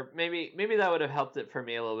more. Maybe that would have helped it for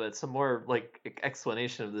me a little bit. Some more like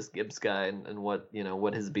explanation of this Gibbs guy and what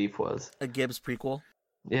what his beef was. A Gibbs prequel.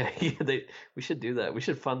 Yeah, we should do that. We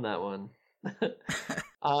should fund that one.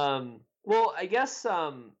 Well, I guess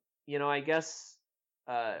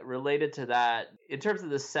related to that, in terms of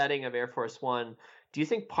the setting of Air Force One, do you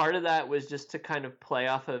think part of that was just to kind of play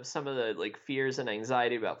off of some of the like fears and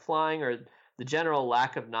anxiety about flying, or the general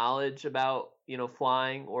lack of knowledge about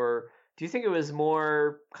flying, or do you think it was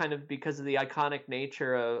more kind of because of the iconic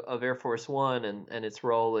nature of Air Force One and its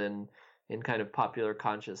role in kind of popular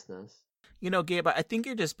consciousness? Gabe, I think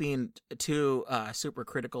you're just being too super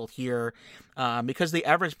critical here because the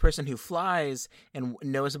average person who flies and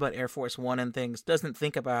knows about Air Force One and things doesn't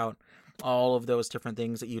think about all of those different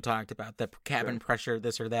things that you talked about, the cabin pressure,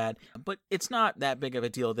 this or that. But it's not that big of a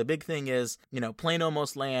deal. The big thing is, plane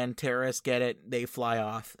almost land, terrorists get it, they fly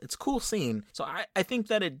off. It's a cool scene. So I think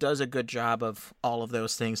that it does a good job of all of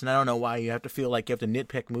those things. And I don't know why you have to feel like you have to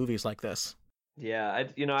nitpick movies like this. Yeah, I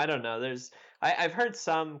don't know. I've heard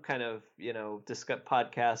some kind of discuss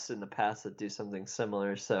podcasts in the past that do something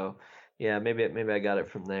similar. So yeah, maybe I got it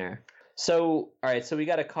from there. So all right, so we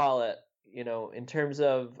got to call it. In terms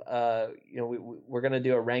of we're gonna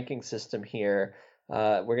do a ranking system here.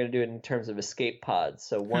 We're gonna do it in terms of escape pods.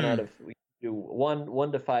 So we do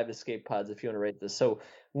 1 to 5 escape pods if you want to rate this. So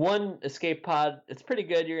 1 escape pod, it's pretty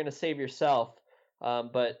good. You're gonna save yourself.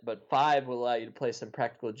 But 5 will allow you to play some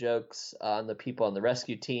practical jokes on the people on the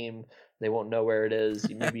rescue team. They won't know where it is.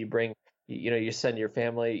 Maybe you bring, you send your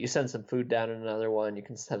family, you send some food down in another one. You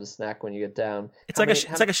can have a snack when you get down. It's like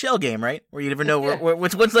a shell game, right? Where you never know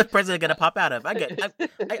when's the president going to pop out of.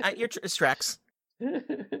 It's tracks.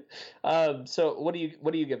 So what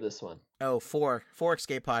do you give this one? Oh, 4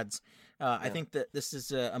 escape pods. I think that this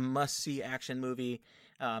is a must-see action movie.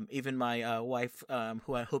 Even my wife,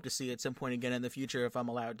 who I hope to see at some point again in the future if I'm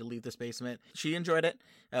allowed to leave this basement, she enjoyed it,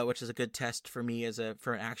 which is a good test for me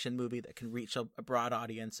for an action movie that can reach a broad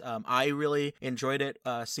audience. I really enjoyed it,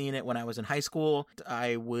 seeing it when I was in high school.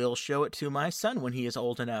 I will show it to my son when he is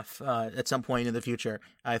old enough at some point in the future.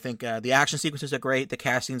 I think the action sequences are great. The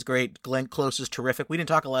casting's great. Glenn Close is terrific. We didn't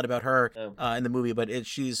talk a lot about her in the movie, but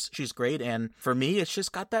she's great. And for me, it's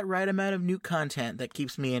just got that right amount of nuke content that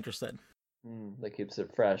keeps me interested. That keeps it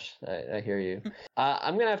fresh. I hear you.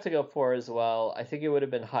 I'm gonna have to go 4 as well. I think it would have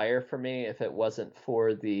been higher for me if it wasn't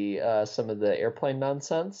for the some of the airplane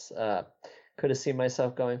nonsense. Could have seen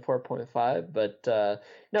myself going 4.5, but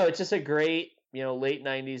no, it's just a great late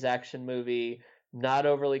 90s action movie. Not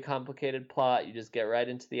overly complicated plot. You just get right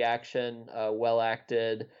into the action. Well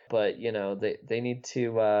acted, but they need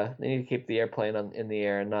to keep the airplane in the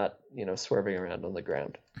air and not swerving around on the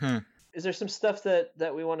ground. Is there some stuff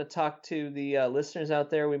that we want to talk to the listeners out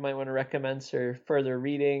there we might want to recommend for further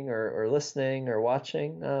reading or listening or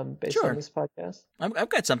watching based on this podcast? I've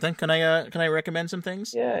got something. Can I recommend some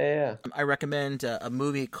things? Yeah. I recommend a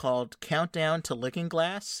movie called Countdown to Looking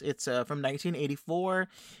Glass. It's from 1984.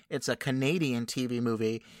 It's a Canadian TV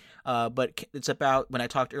movie. but it's about, when I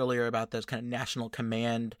talked earlier about those kind of national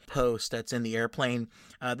command post that's in the airplane,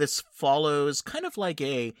 this follows kind of like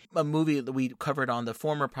a movie that we covered on the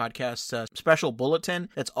former podcast, Special Bulletin.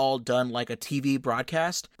 That's all done like a TV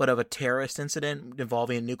broadcast, but of a terrorist incident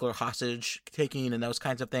involving nuclear hostage taking and those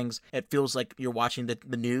kinds of things. It feels like you're watching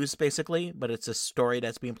the news, basically, but it's a story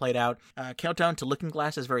that's being played out. Countdown to Looking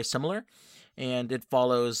Glass is very similar, and it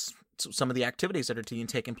follows some of the activities that are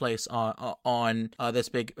taking place on this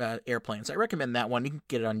big airplane. So I recommend that one. You can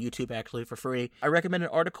get it on YouTube, actually, for free. I recommend an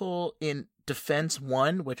article in Defense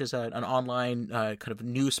One, which is an online kind of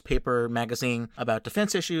newspaper magazine about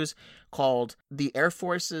defense issues, called "The Air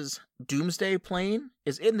Force's Doomsday Plane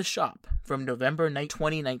is in the Shop" from November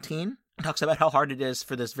 2019. It talks about how hard it is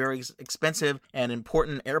for this very expensive and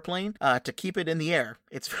important airplane to keep it in the air.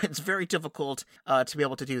 It's very difficult to be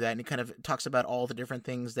able to do that, and it kind of talks about all the different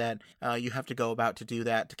things that you have to go about to do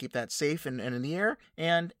that, to keep that safe and in the air.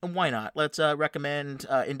 And why not? Let's recommend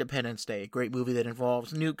Independence Day, a great movie that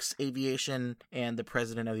involves nukes, aviation, and the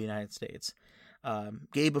President of the United States.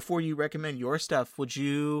 Gabe, before you recommend your stuff, would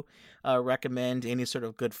you recommend any sort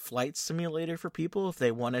of good flight simulator for people if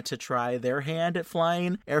they wanted to try their hand at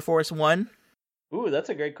flying Air Force One? Ooh, that's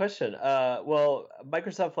a great question. Well,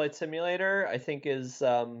 Microsoft Flight Simulator, I think, is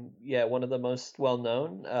one of the most well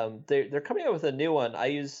known. They're coming out with a new one. I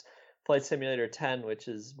use Flight Simulator 10, which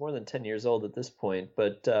is more than 10 years old at this point,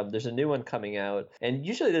 but there's a new one coming out. And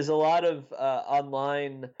usually there's a lot of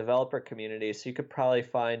online developer community, so you could probably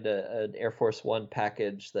find an Air Force One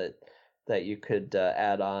package that you could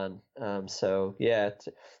add on. So yeah,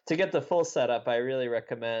 to get the full setup, I really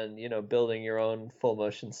recommend, building your own full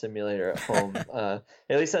motion simulator at home. At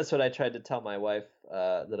least that's what I tried to tell my wife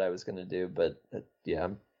that I was going to do, but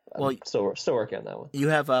I'm still working on that one. You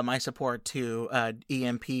have my support to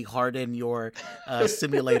EMP harden your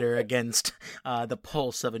simulator against the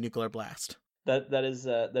pulse of a nuclear blast. That is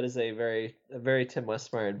a very Tim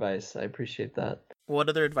Westmeyer advice. I appreciate that. What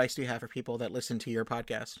other advice do you have for people that listen to your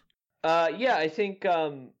podcast? I think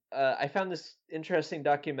I found this interesting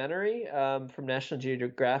documentary from National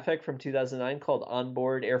Geographic from 2009 called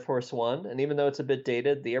Onboard Air Force One. And even though it's a bit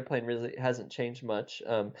dated, the airplane really hasn't changed much.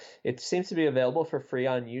 It seems to be available for free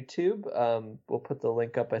on YouTube. We'll put the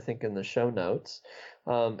link up, I think, in the show notes.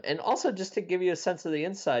 And also, just to give you a sense of the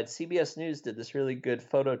inside, CBS News did this really good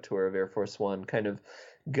photo tour of Air Force One, kind of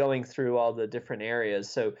going through all the different areas.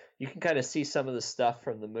 So you can kind of see some of the stuff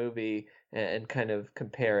from the movie and kind of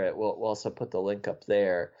compare it. We'll also put the link up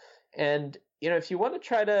there. And, if you want to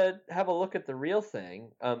try to have a look at the real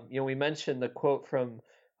thing, we mentioned the quote from,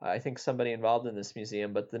 I think, somebody involved in this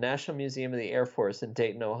museum, but the National Museum of the Air Force in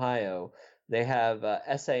Dayton, Ohio, they have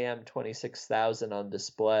SAM 26,000 on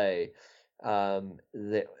display.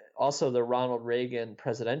 Also, the Ronald Reagan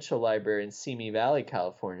Presidential Library in Simi Valley,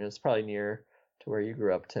 California. It's probably near to where you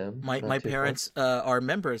grew up, Tim. My parents are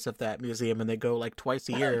members of that museum, and they go like twice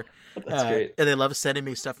a year. That's great. And they love sending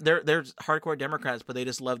me stuff. They're hardcore Democrats, but they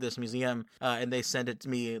just love this museum, and they send it to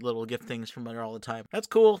me, little gift things from there all the time. That's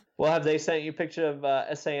cool. Well, have they sent you a picture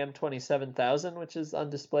of SAM 27,000, which is on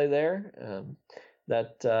display there?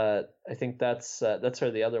 I think that's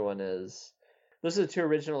where the other one is. Those are the two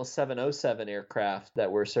original 707 aircraft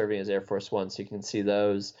that were serving as Air Force One, so you can see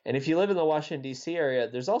those. And if you live in the Washington, D.C. area,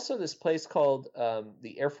 there's also this place called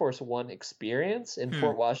the Air Force One Experience in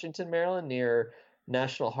Fort Washington, Maryland, near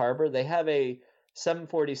National Harbor. They have a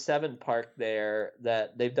 747 park there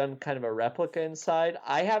that they've done kind of a replica inside.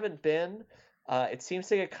 I haven't been. It seems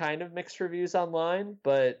to get kind of mixed reviews online,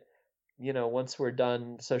 but, once we're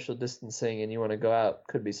done social distancing and you want to go out,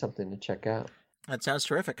 could be something to check out. That sounds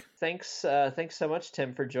terrific. Thanks so much,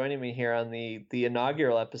 Tim, for joining me here on the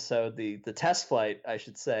inaugural episode, the test flight, I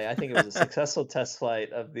should say. I think it was a successful test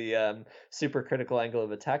flight of the Super Critical Angle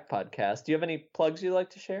of Attack podcast. Do you have any plugs you'd like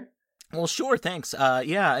to share? Well, sure, thanks.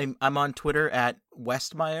 I'm on Twitter at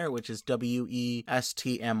Westmeyer, which is WESTMYER.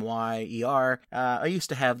 I used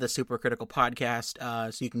to have the Super Critical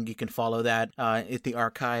podcast, so you can follow that at the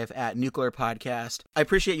archive at Nuclear Podcast. I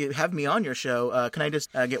appreciate you having me on your show. Can I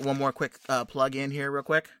just get one more quick plug in here real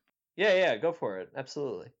quick? Yeah, go for it.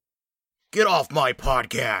 Absolutely. Get off my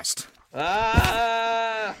podcast.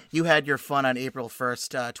 You had your fun on April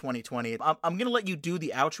 1st, 2020. I'm going to let you do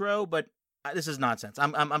the outro, but this is nonsense.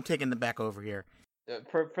 I'm taking them back over here.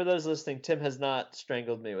 For those listening, Tim has not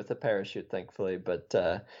strangled me with a parachute, thankfully, but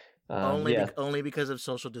only because of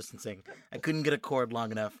social distancing. I couldn't get a cord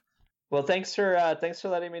long enough. Well, thanks for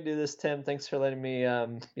letting me do this, Tim. Thanks for letting me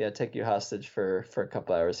take you hostage for a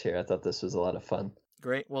couple hours here. I thought this was a lot of fun.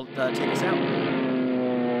 Great. Well, take us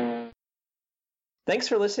out. Thanks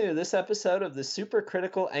for listening to this episode of the Super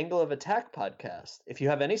Critical Angle of Attack podcast. If you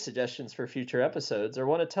have any suggestions for future episodes or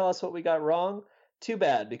want to tell us what we got wrong, too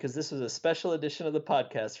bad, because this was a special edition of the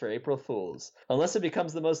podcast for April Fools. Unless it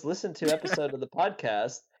becomes the most listened to episode of the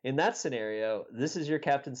podcast, in that scenario, this is your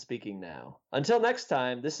captain speaking now. Until next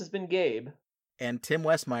time, this has been Gabe. And Tim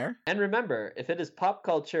Westmeyer. And remember, if it is pop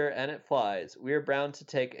culture and it flies, we are bound to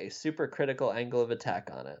take a super critical angle of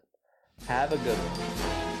attack on it. Have a good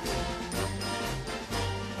one.